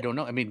 I don't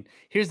know. I mean,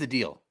 here's the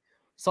deal.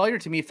 Sawyer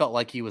to me felt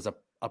like he was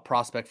a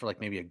prospect for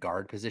like maybe a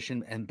guard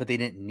position, but they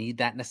didn't need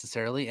that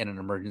necessarily, and an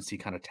emergency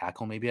kind of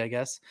tackle, maybe, I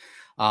guess.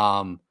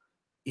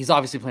 He's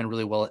obviously playing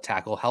really well at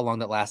tackle. How long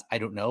that lasts, I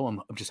don't know.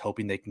 I'm just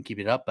hoping they can keep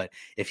it up. But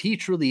if he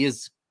truly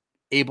is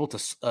able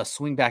to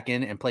swing back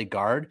in and play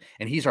guard,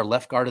 and he's our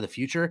left guard of the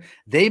future,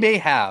 they may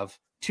have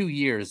 2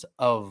 years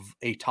of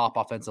a top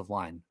offensive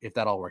line if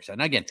that all works out.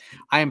 And again,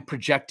 I'm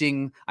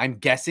guessing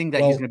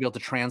that he's going to be able to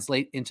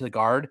translate into the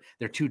guard.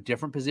 They're two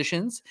different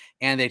positions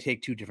and they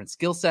take two different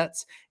skill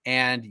sets.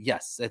 And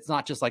yes, it's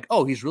not just like,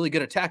 oh, he's really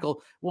good at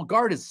tackle. Well,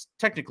 guard is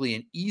technically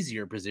an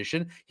easier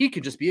position. He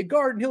can just be a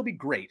guard and he'll be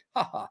great.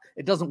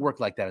 It doesn't work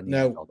like that in the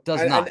NFL. It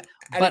does not.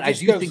 But I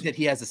do think that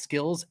he has the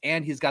skills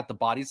and he's got the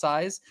body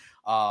size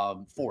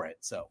for it.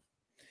 So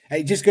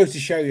it just goes to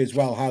show you as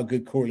well how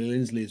good Corey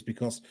Linsley is,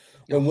 because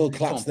when Will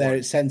Clapp's there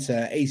at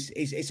center,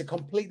 it's a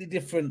completely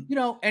different,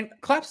 and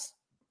Clapp's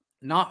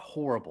not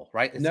horrible,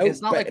 right?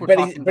 It's not like we're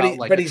talking about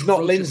like, but he's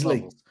not Linsley.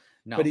 Levels.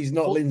 No, but he's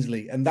not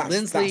Linsley, and that's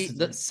Linsley.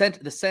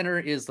 The center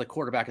is the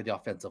quarterback of the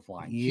offensive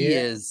line.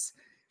 Yeah.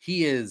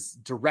 He is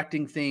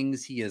directing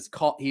things. He's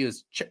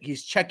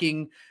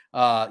checking.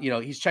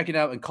 He's checking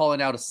out and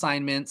calling out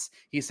assignments.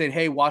 He's saying,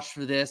 "Hey, watch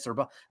for this,"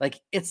 or like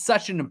it's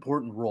such an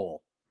important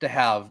role to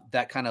have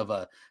that kind of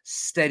a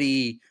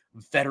steady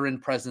veteran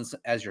presence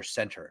as your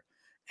center.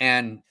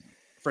 And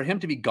for him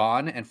to be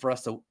gone and for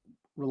us to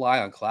rely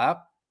on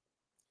Clapp,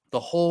 the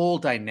whole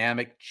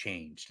dynamic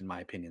changed, in my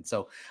opinion.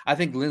 So I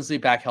think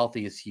Linsley back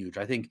healthy is huge.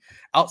 I think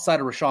outside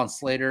of Rashawn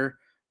Slater,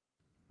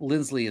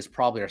 Linsley is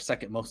probably our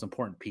second most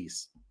important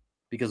piece,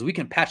 because we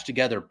can patch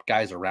together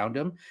guys around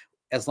him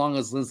as long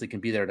as Linsley can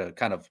be there to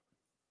kind of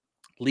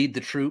lead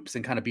the troops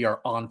and kind of be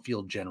our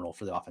on-field general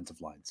for the offensive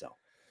line. So.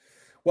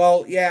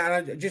 Well, yeah,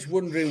 and I'm just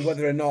wondering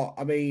whether or not,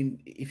 I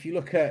mean, if you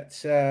look at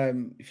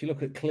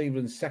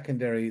Cleveland's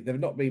secondary, they've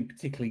not been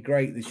particularly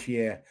great this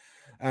year,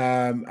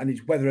 and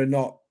it's whether or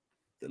not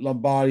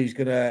Lombardi's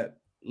going to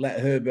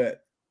let Herbert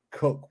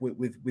cook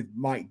with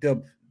Mike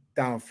Dubb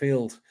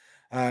downfield,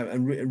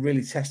 and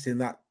really testing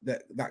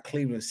that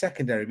Cleveland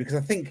secondary, because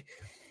I think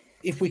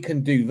if we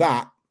can do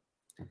that,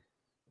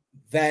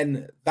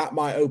 then that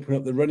might open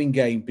up the running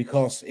game,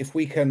 because if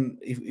we can,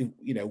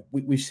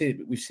 we've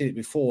seen it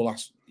before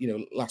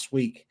last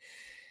week,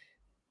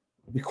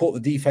 we caught the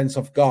defense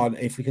off guard.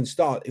 If we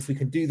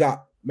can do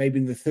that maybe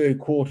in the third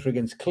quarter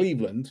against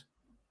Cleveland,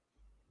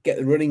 get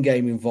the running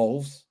game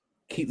involved,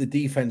 keep the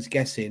defense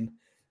guessing,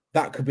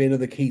 that could be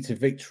another key to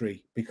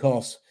victory.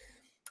 Because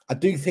I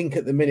do think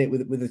at the minute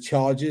with the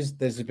Chargers,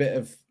 there's a bit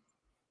of,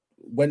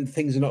 when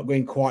things are not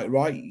going quite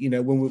right,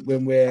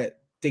 when we're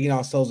digging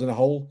ourselves in a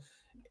hole,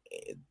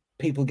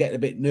 people get a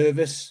bit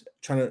nervous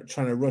trying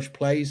to rush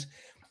plays.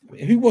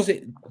 Who was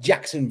it?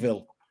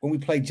 Jacksonville. When we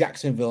played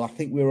Jacksonville, I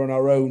think we were on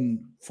our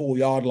own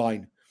 4-yard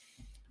line,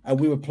 and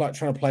we were trying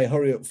to play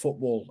hurry up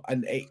football,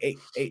 and it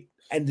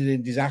ended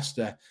in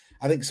disaster.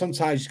 I think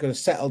sometimes you've got to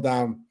settle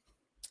down,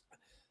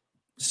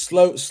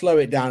 slow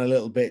it down a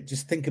little bit.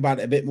 Just think about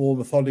it a bit more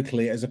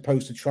methodically, as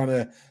opposed to trying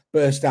to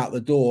burst out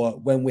the door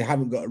when we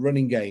haven't got a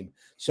running game.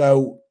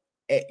 So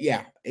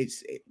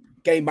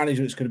game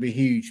management is going to be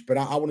huge, but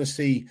I want to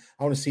see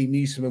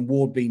Newsome and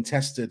Ward being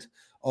tested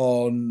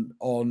on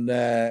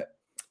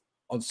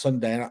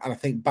Sunday, and I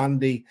think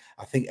Bandy,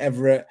 I think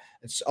Everett,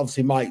 it's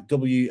obviously Mike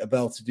W.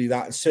 Abel to do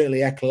that, and certainly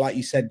Eckler, like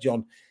you said,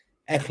 John.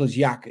 Eckler's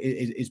yak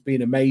is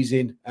been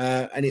amazing,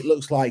 and it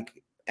looks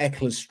like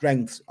Eckler's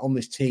strength on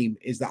this team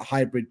is that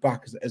hybrid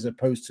back as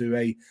opposed to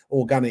a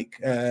organic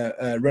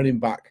running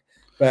back.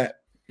 But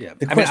yeah,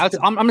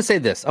 I'm going to say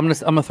this. I'm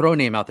going to throw a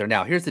name out there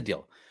now. Here's the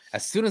deal.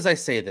 As soon as I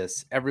say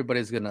this,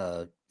 everybody's going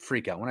to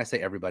freak out. When I say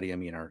everybody, I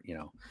mean our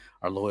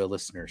loyal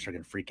listeners are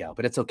going to freak out,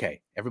 but it's okay.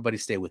 Everybody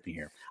stay with me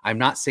here. I'm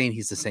not saying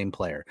he's the same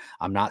player.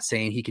 I'm not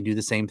saying he can do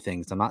the same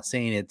things. I'm not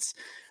saying it's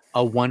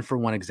a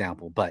 1-for-1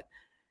 example, but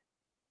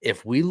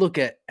if we look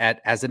at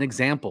as an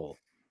example,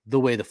 the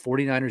way the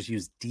 49ers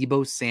use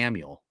Deebo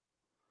Samuel,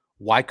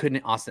 why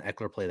couldn't Austin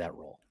Eckler play that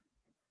role?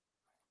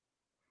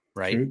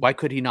 Right? True. Why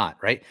could he not?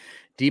 Right?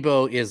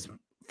 Deebo is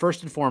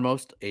first and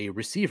foremost a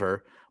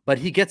receiver, but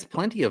he gets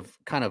plenty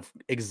of kind of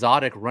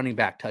exotic running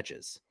back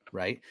touches.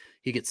 right?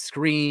 He gets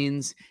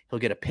screens, he'll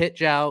get a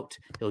pitch out,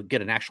 he'll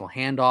get an actual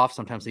handoff.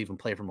 Sometimes they even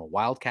play from a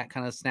wildcat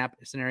kind of snap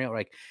scenario.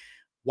 Like,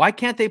 why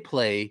can't they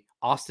play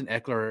Austin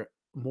Eckler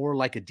more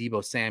like a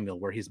Deebo Samuel,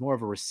 where he's more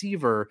of a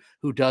receiver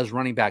who does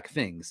running back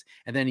things?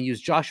 And then you use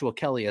Joshua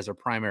Kelly as a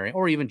primary,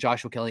 or even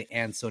Joshua Kelly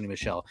and Sony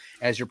Michel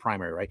as your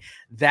primary, right?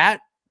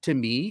 That, to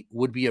me,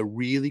 would be a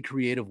really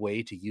creative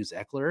way to use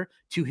Eckler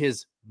to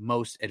his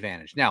most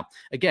advantage. Now,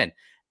 again,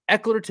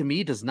 Eckler to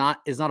me is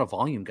not a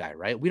volume guy,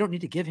 right? We don't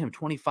need to give him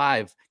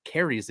 25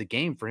 carries a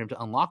game for him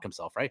to unlock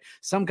himself, right?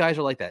 Some guys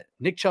are like that.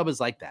 Nick Chubb is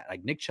like that.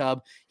 Like Nick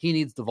Chubb, he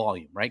needs the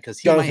volume, right? Because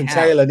Jonathan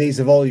Taylor needs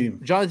the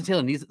volume. Jonathan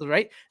Taylor needs,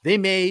 right? They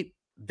may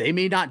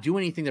not do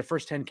anything their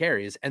first 10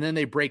 carries, and then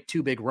they break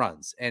 2 big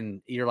runs.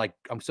 And you're like,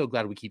 I'm so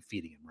glad we keep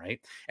feeding him, right?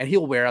 And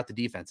he'll wear out the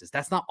defenses.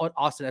 That's not what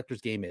Austin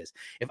Eckler's game is.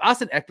 If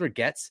Austin Eckler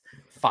gets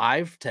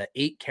 5 to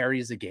 8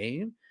 carries a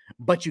game,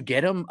 but you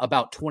get him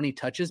about 20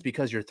 touches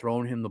because you're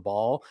throwing him the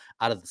ball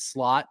out of the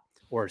slot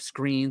or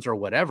screens or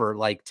whatever,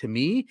 like, to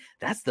me,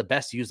 that's the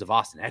best use of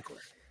Austin Eckler,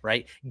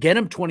 right? Get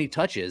him 20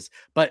 touches,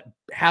 but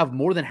have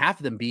more than half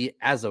of them be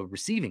as a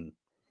receiving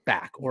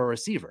back or a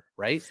receiver,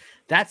 right?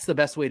 That's the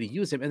best way to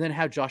use him. And then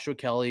have Joshua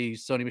Kelly,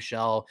 Sony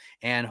Michel,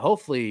 and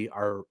hopefully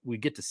we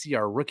get to see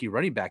our rookie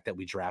running back that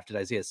we drafted,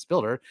 Isaiah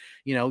Spiller,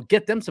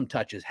 get them some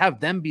touches, have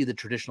them be the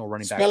traditional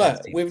running back. Spiller,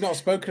 we've not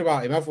spoken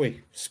about him, have we?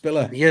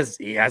 Spiller. He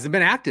hasn't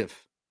been active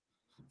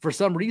for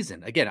some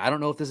reason. Again, I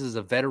don't know if this is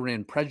a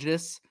veteran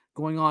prejudice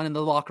going on in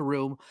the locker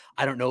room.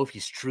 I don't know if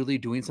he's truly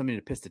doing something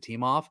to piss the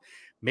team off.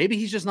 Maybe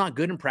he's just not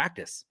good in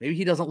practice. Maybe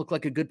he doesn't look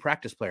like a good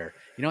practice player,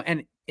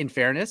 and in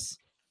fairness,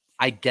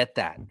 I get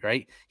that,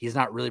 right? He's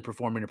not really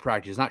performing in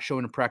practice. He's not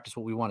showing in practice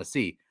what we want to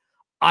see.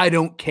 I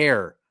don't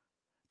care.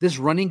 This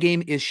running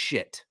game is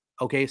shit.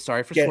 Okay.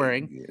 Sorry for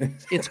swearing.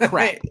 It's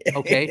crap.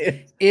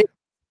 Okay. It's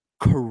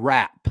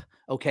crap.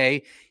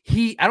 Okay.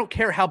 I don't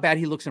care how bad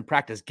he looks in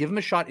practice. Give him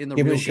a shot in the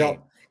real game.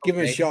 Give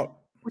him a shot.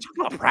 We're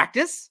talking about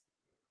practice.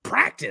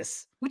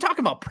 We talking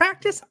about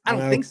practice? I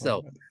don't think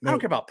so. I don't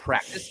care about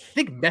practice. I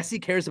think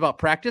Messi cares about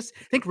practice.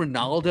 I think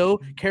Ronaldo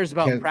cares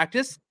about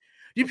practice.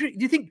 Do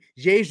you think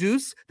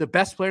Jesus, the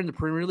best player in the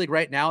Premier League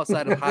right now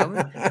outside of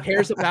Haaland,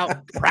 cares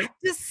about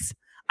practice?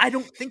 I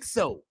don't think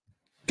so.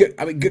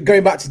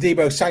 Going back to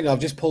Deebo Samuel, I've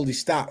just pulled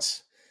his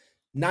stats.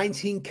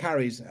 19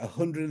 carries,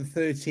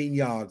 113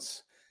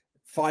 yards,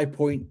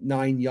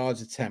 5.9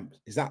 yards attempt.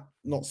 Is that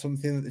not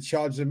something that the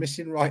Chargers are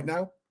missing right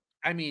now?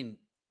 I mean,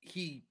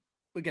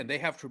 they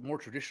have more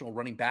traditional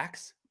running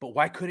backs, but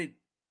why couldn't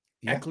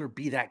Eckler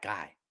be that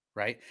guy,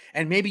 right?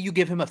 And maybe you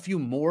give him a few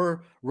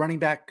more running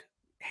back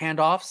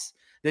handoffs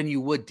than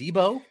you would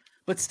Deebo,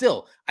 but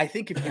still, I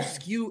think if you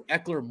skew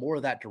Eckler more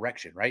that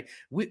direction, right?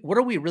 What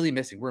are we really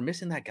missing? We're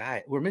missing that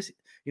guy. We're missing,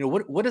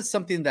 what is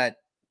something that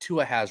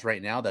Tua has right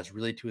now that's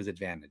really to his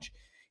advantage?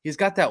 He's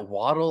got that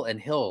Waddle and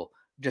Hill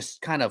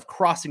just kind of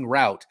crossing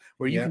route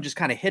where you can just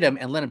kind of hit him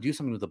and let him do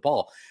something with the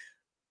ball.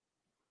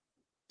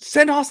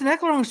 Send Austin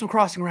Eckler on some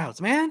crossing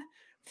routes, man.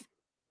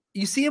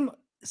 You see him.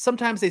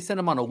 Sometimes they send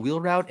him on a wheel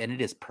route and it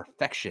is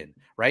perfection,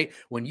 right?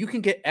 When you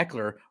can get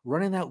Eckler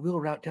running that wheel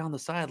route down the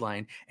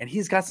sideline and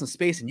he's got some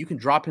space and you can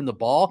drop him the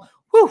ball,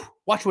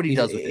 watch what he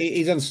does with it.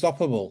 He's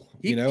unstoppable.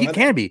 He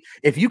can be.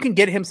 If you can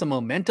get him some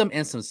momentum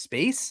and some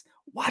space,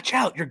 watch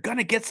out. You're going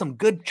to get some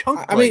good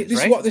chunk plays,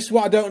 this is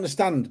what I don't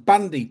understand.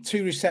 Bandy,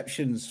 2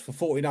 receptions for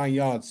 49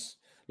 yards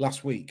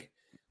last week.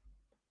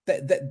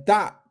 That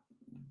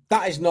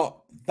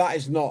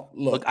is not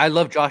look. I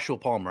love Joshua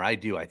Palmer. I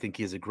do. I think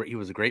he was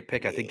a great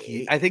pick. I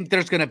think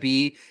there's going to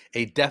be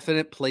a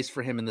definite place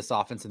for him in this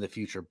offense in the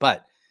future,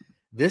 but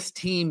this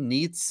team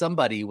needs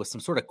somebody with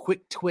some sort of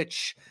quick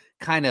twitch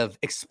kind of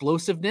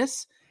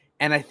explosiveness.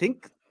 And I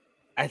think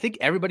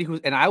everybody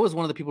and I was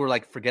one of the people who were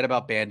like, forget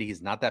about Bandy.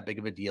 He's not that big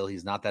of a deal.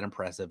 He's not that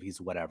impressive.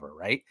 He's whatever,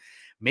 right?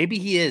 Maybe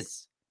he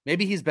is.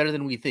 Maybe he's better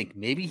than we think.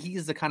 Maybe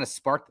he's the kind of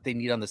spark that they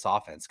need on this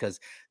offense because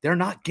they're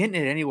not getting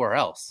it anywhere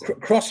else.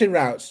 Crossing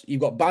routes,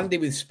 you've got Bandy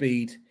with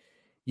speed.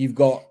 You've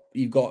got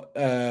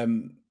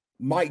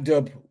Mike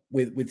Dubb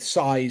with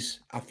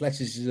size,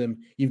 athleticism.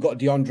 You've got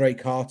DeAndre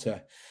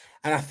Carter,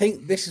 and I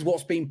think this is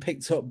what's being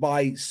picked up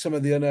by some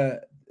of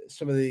the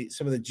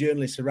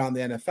journalists around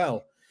the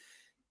NFL.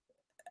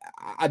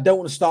 I don't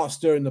want to start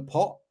stirring the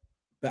pot,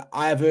 but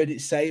I have heard it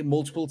say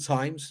multiple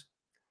times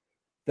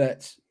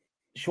that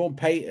Sean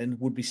Payton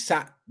would be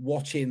sat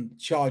watching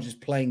Chargers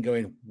playing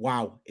going,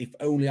 wow, if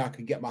only I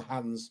could get my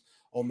hands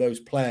on those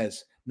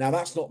players. Now,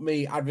 that's not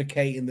me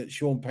advocating that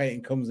Sean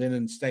Payton comes in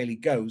and Staley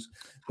goes.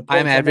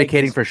 I'm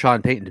advocating for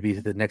Sean Payton to be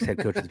the next head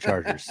coach of the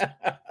Chargers.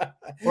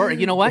 Or,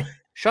 you know what?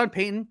 Sean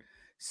Payton,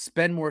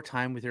 spend more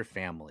time with your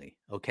family,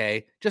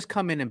 okay? Just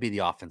come in and be the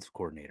offensive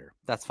coordinator.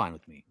 That's fine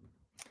with me.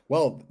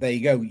 Well, there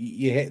you go.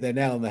 You hit the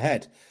nail on the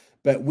head.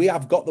 But we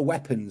have got the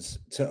weapons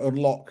to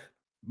unlock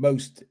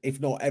most, if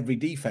not every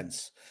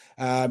defense.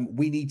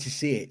 We need to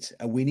see it,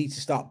 and we need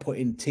to start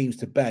putting teams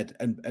to bed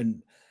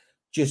and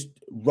just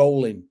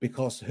rolling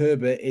because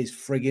Herbert is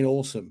frigging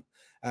awesome.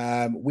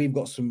 We've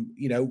got some,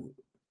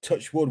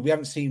 touch wood. We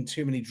haven't seen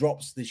too many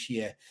drops this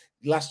year.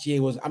 last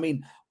year was, I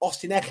mean,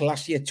 Austin Eckler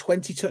last year,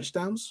 20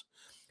 touchdowns.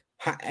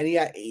 And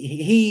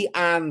he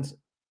and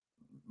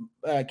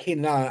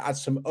Keenan Allen had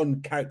some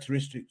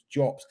uncharacteristic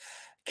drops.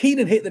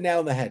 Keenan hit the nail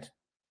on the head.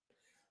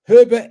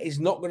 Herbert is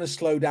not going to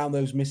slow down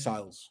those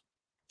missiles.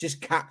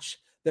 Just catch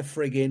the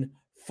friggin'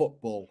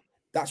 football.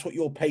 That's what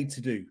you're paid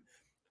to do.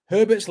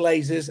 Herbert's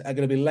lasers are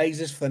going to be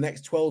lasers for the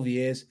next 12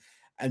 years,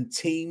 and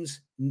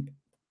teams,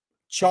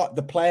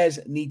 the players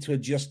need to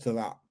adjust to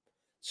that.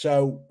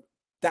 So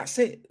that's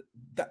it.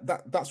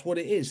 That's what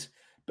it is.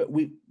 But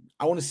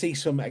I want to see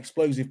some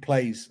explosive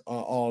plays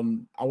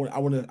on. I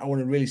want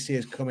to really see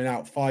us coming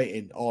out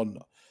fighting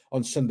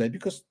on Sunday,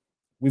 because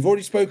we've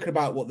already spoken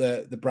about what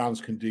the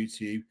Browns can do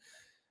to you.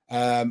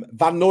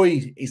 Van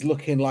Noy is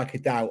looking like a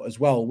doubt as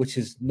well, which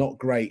is not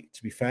great,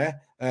 to be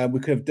fair. We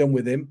could have done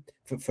with him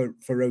for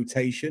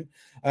rotation.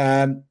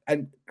 And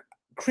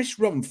Chris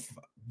Rumph,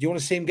 do you want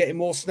to see him getting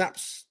more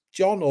snaps,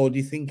 John, or do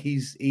you think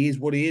he is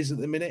what he is at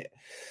the minute?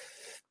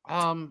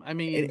 I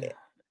mean,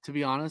 to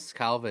be honest,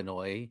 Kyle Van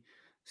Noy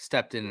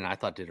stepped in and I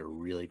thought did a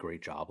really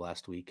great job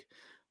last week.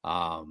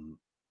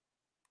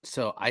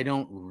 So I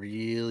don't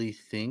really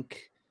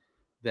think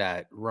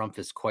that Rumph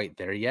is quite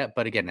there yet.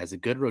 But again, as a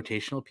good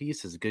rotational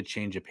piece, as a good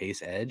change of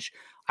pace edge,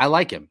 I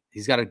like him.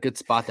 He's got a good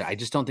spot there. I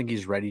just don't think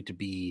he's ready to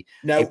be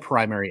a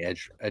primary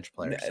edge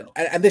player. So.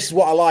 And this is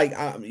what I like.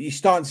 You're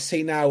starting to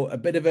see now a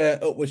bit of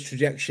a upwards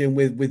trajectory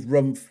with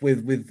Rumph,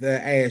 with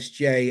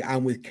ASJ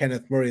and with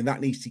Kenneth Murray, and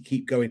that needs to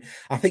keep going.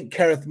 I think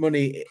Kenneth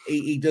Murray,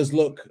 he does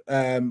look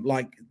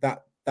like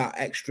that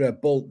extra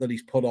bulk that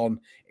he's put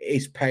on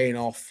is paying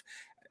off.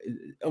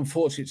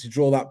 Unfortunate to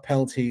draw that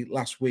penalty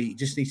last week.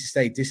 Just need to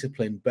stay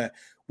disciplined, but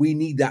we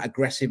need that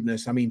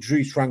aggressiveness. I mean,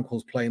 Drew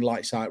Tranquil's playing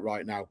lights out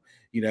right now.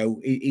 You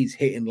know, he's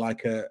hitting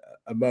like a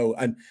mo,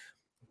 and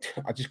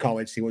I just can't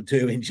wait to see what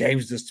Derwin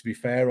James does, to be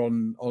fair,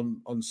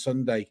 on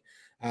Sunday.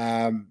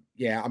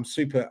 Yeah, I'm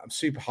super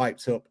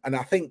hyped up, and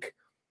I think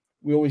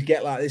we always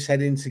get like this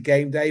heading into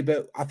game day,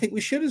 but I think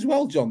we should as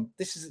well, John.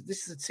 This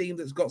is a team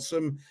that's got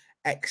some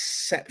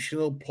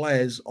exceptional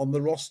players on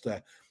the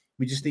roster.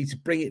 We just need to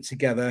bring it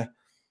together.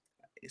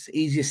 It's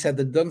easier said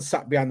than done,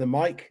 sat behind the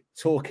mic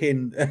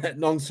talking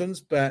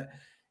nonsense, but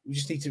we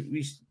just need to.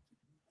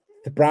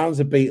 The Browns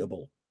are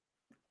beatable.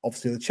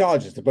 Obviously, the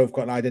Chargers, they've both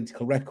got an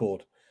identical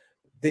record.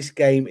 This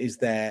game is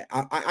there.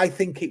 I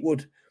think it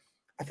would.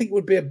 I think it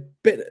would be a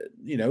bit,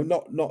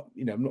 not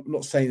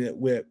saying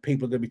that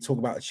people are going to be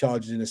talking about the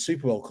Chargers in a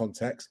Super Bowl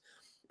context,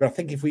 but I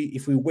think if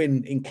we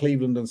win in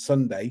Cleveland on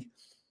Sunday,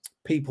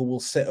 people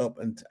will sit up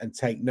and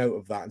take note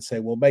of that and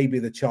say, well, maybe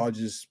the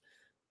Chargers.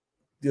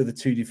 The other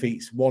two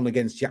defeats, one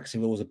against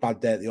Jacksonville was a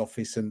bad day at the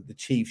office, and the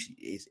Chiefs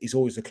is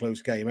always a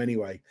close game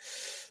anyway.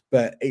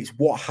 But it's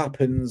what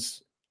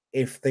happens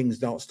if things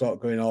don't start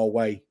going our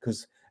way.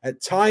 Because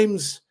at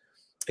times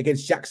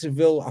against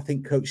Jacksonville, I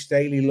think Coach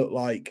Staley looked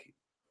like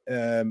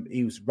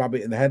he was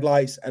rabbit in the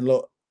headlights. And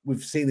look,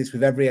 we've seen this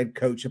with every head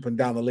coach up and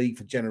down the league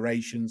for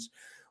generations.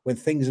 When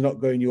things are not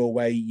going your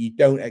way, you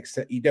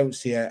don't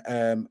see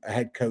a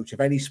head coach of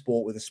any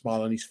sport with a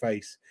smile on his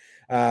face.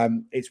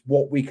 It's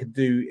what we could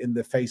do in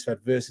the face of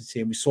adversity,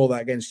 and we saw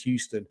that against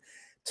Houston.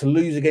 To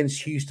lose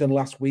against Houston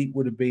last week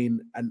would have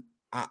been an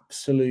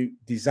absolute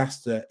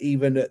disaster,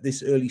 even at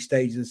this early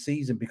stage of the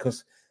season,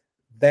 because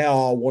they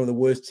are one of the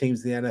worst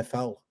teams in the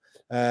NFL.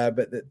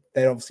 But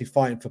they're obviously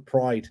fighting for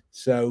pride.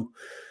 So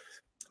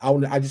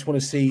I just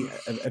want to see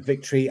a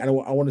victory, and I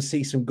want to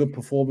see some good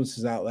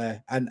performances out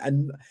there,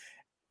 and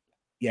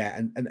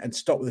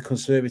stop with the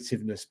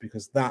conservativeness,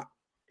 because that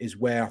is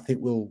where I think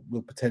we'll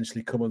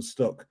potentially come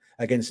unstuck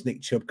against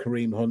Nick Chubb,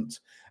 Kareem Hunt.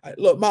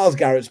 Look, Myles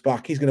Garrett's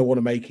back. He's going to want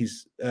to make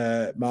his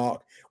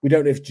mark. We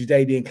don't know if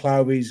Jadeveon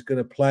Clowney is going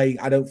to play.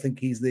 I don't think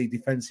he's the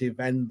defensive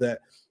end that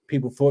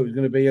people thought he was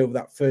going to be over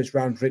that first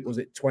round trick. Was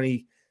it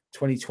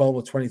 2012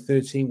 or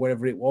 2013,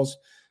 whatever it was?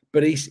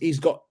 But he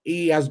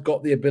has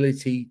got the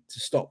ability to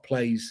stop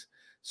plays.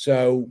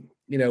 So,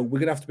 we're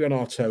going to have to be on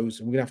our toes,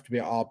 and we're going to have to be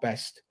at our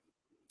best.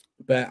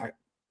 But I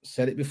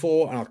said it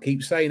before, and I'll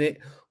keep saying it.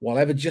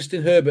 Whatever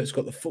Justin Herbert's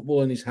got the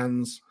football in his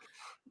hands,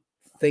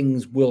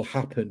 things will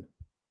happen.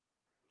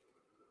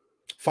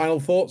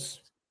 Final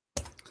thoughts?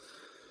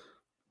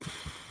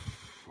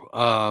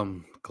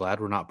 Glad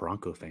we're not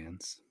Bronco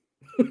fans.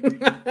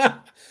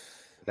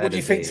 What do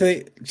you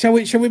think? Shall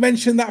we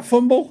mention that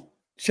fumble?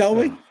 Shall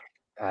we?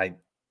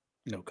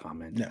 No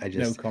comment.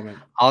 No comment.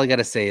 All I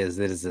gotta say is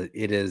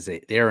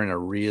they're in a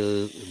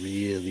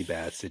really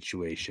bad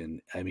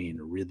situation. I mean,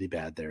 really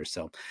bad there.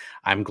 So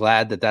I'm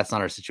glad that that's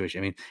not our situation.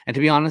 I mean, and to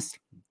be honest,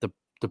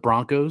 the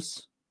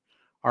Broncos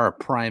are a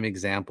prime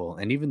example,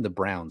 and even the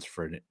Browns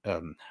for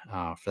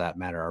that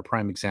matter are a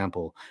prime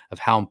example of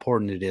how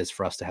important it is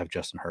for us to have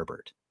Justin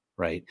Herbert,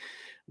 right?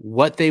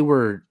 What they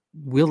were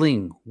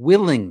willing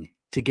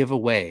to give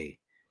away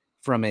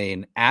from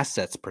an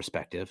assets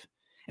perspective,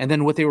 and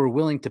then what they were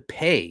willing to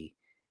pay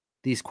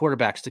these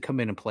quarterbacks to come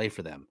in and play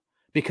for them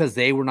because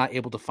they were not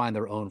able to find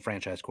their own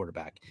franchise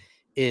quarterback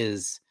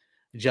is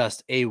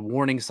just a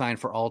warning sign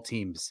for all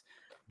teams.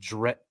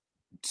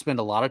 Spend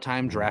a lot of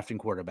time drafting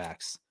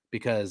quarterbacks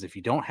because if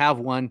you don't have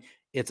one,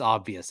 it's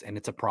obvious and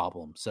it's a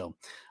problem. So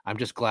I'm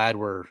just glad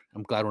we're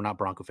not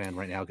Bronco fan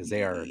right now because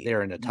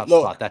they're in a tough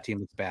spot. That team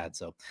looks bad.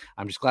 So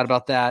I'm just glad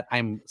about that.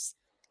 I'm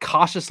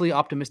cautiously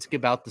optimistic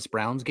about this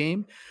Browns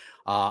game.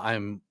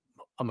 I'm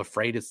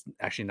afraid it's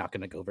actually not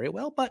going to go very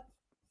well, but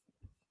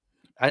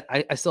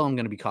I still am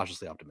going to be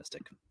cautiously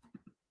optimistic.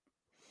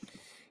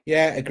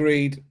 Yeah,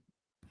 agreed.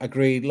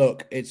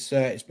 Look, it's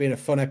been a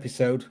fun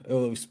episode.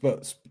 We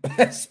spent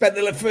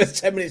the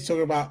first 10 minutes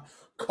talking about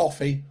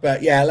coffee,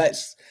 but yeah,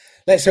 let's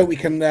hope we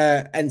can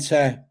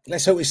enter.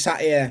 Let's hope we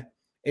sat here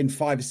in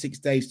 5 or 6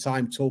 days'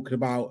 time talking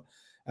about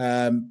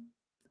a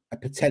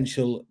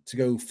potential to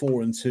go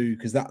 4-2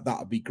 because that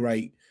would be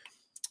great.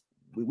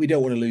 We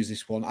don't want to lose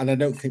this one, and I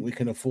don't think we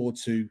can afford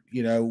to.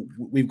 You know,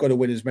 we've got to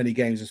win as many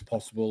games as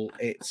possible.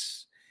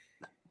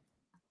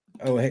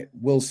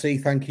 We'll see.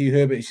 Thank you,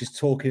 Herbert. He's just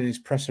talking in his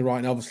presser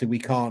right now. Obviously, we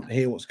can't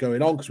hear what's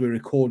going on because we're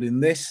recording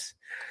this.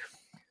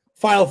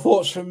 Final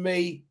thoughts from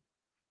me.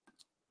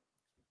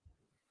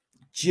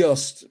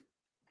 Just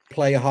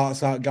play your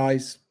hearts out,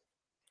 guys.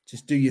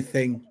 Just do your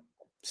thing.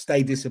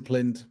 Stay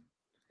disciplined.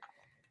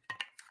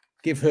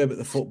 Give Herbert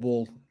the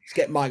football. Let's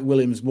get Mike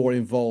Williams more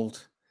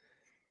involved.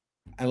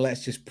 And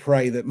let's just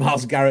pray that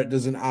Myles Garrett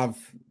doesn't have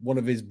one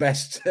of his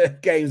best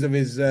games of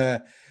his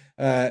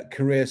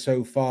career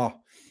so far.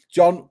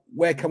 John,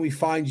 where can we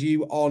find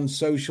you on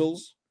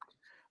socials?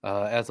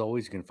 As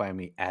always, you can find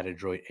me at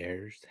Adroit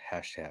Airs,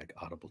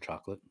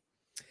 #AudibleChocolate.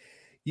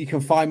 You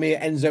can find me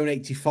at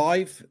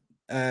Endzone85.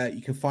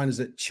 You can find us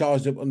at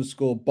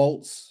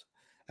charged_up_bolts.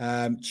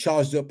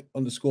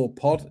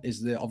 Charged_up_pod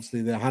is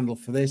obviously the handle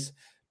for this.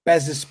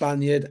 Bez the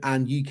Spaniard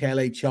and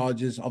UKLA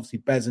Chargers. Obviously,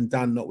 Bez and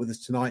Dan not with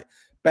us tonight.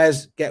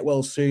 Bez, get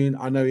well soon.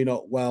 I know you're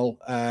not well.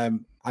 I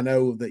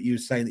know that you were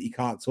saying that you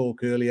can't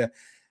talk earlier.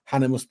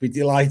 Hannah must be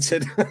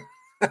delighted.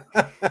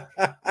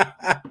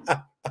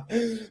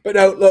 But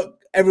no, look,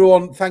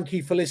 everyone, thank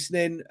you for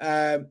listening.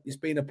 It's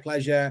been a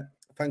pleasure.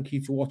 Thank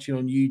you for watching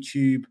on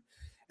YouTube.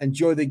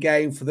 Enjoy the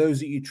game. For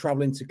those of you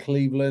traveling to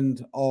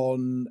Cleveland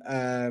on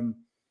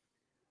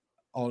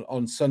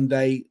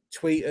Sunday,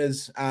 tweet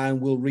us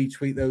and we'll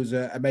retweet those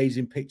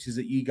amazing pictures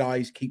that you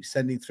guys keep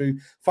sending through.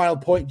 Final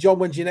point, John,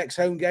 when's your next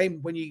home game?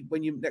 When you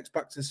next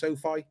back to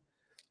SoFi?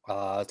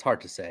 It's hard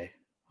to say.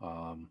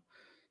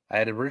 I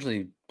had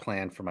originally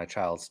planned for my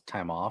child's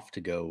time off to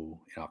go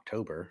in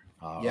October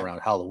around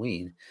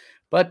Halloween.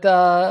 But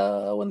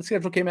when the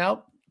schedule came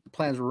out,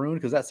 plans were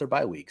ruined because that's their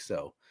bye week.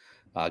 So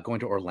going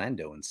to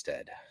Orlando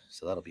instead.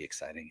 So that'll be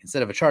exciting.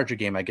 Instead of a Charger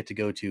game, I get to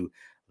go to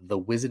the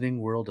Wizarding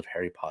World of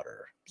Harry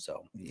Potter.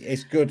 So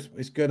it's good.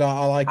 It's good.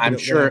 I like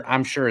it.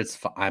 I'm sure it's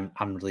fun.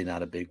 I'm really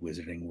not a big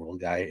Wizarding World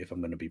guy, if I'm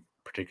going to be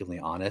particularly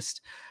honest.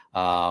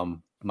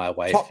 My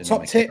wife and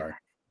my kid are.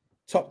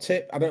 Top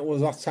tip, I don't know what was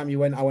the last time you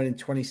went. I went in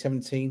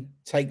 2017.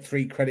 Take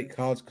 3 credit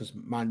cards because,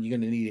 man, you're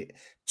going to need it.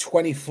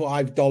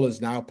 $25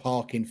 now,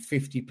 parking,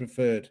 50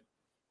 preferred.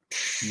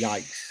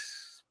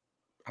 Yikes.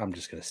 I'm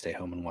just going to stay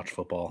home and watch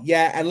football.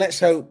 Yeah, and let's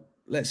hope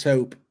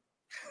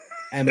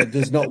Emma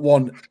does not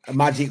want a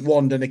magic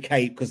wand and a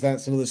cape because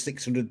that's another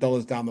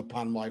 $600 down the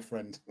pan, my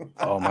friend.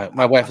 Oh,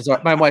 my wife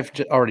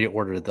already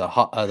ordered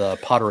the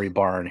Pottery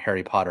Barn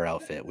Harry Potter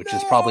outfit, which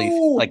is probably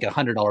like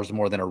 $100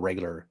 more than a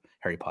regular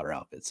Harry Potter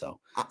outfit. So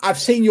I've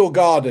seen your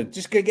garden.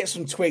 Just go get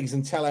some twigs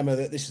and tell Emma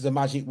that this is a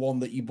magic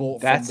wand that you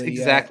bought. That's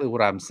exactly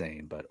what I'm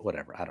saying, but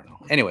whatever. I don't know.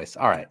 Anyways,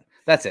 all right.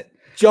 That's it.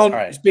 John,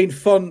 right. It's been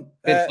fun.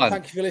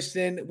 Thank you for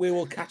listening. We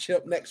will catch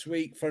up next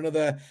week for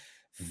another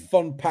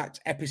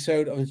fun-packed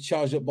episode of the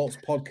Charged Up Bolts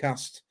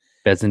podcast.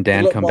 Bez and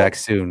Dan come back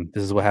soon.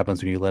 This is what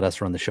happens when you let us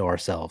run the show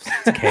ourselves.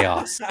 It's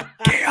chaos.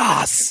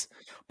 Chaos.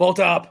 Bolt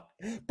up.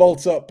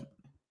 Bolt up.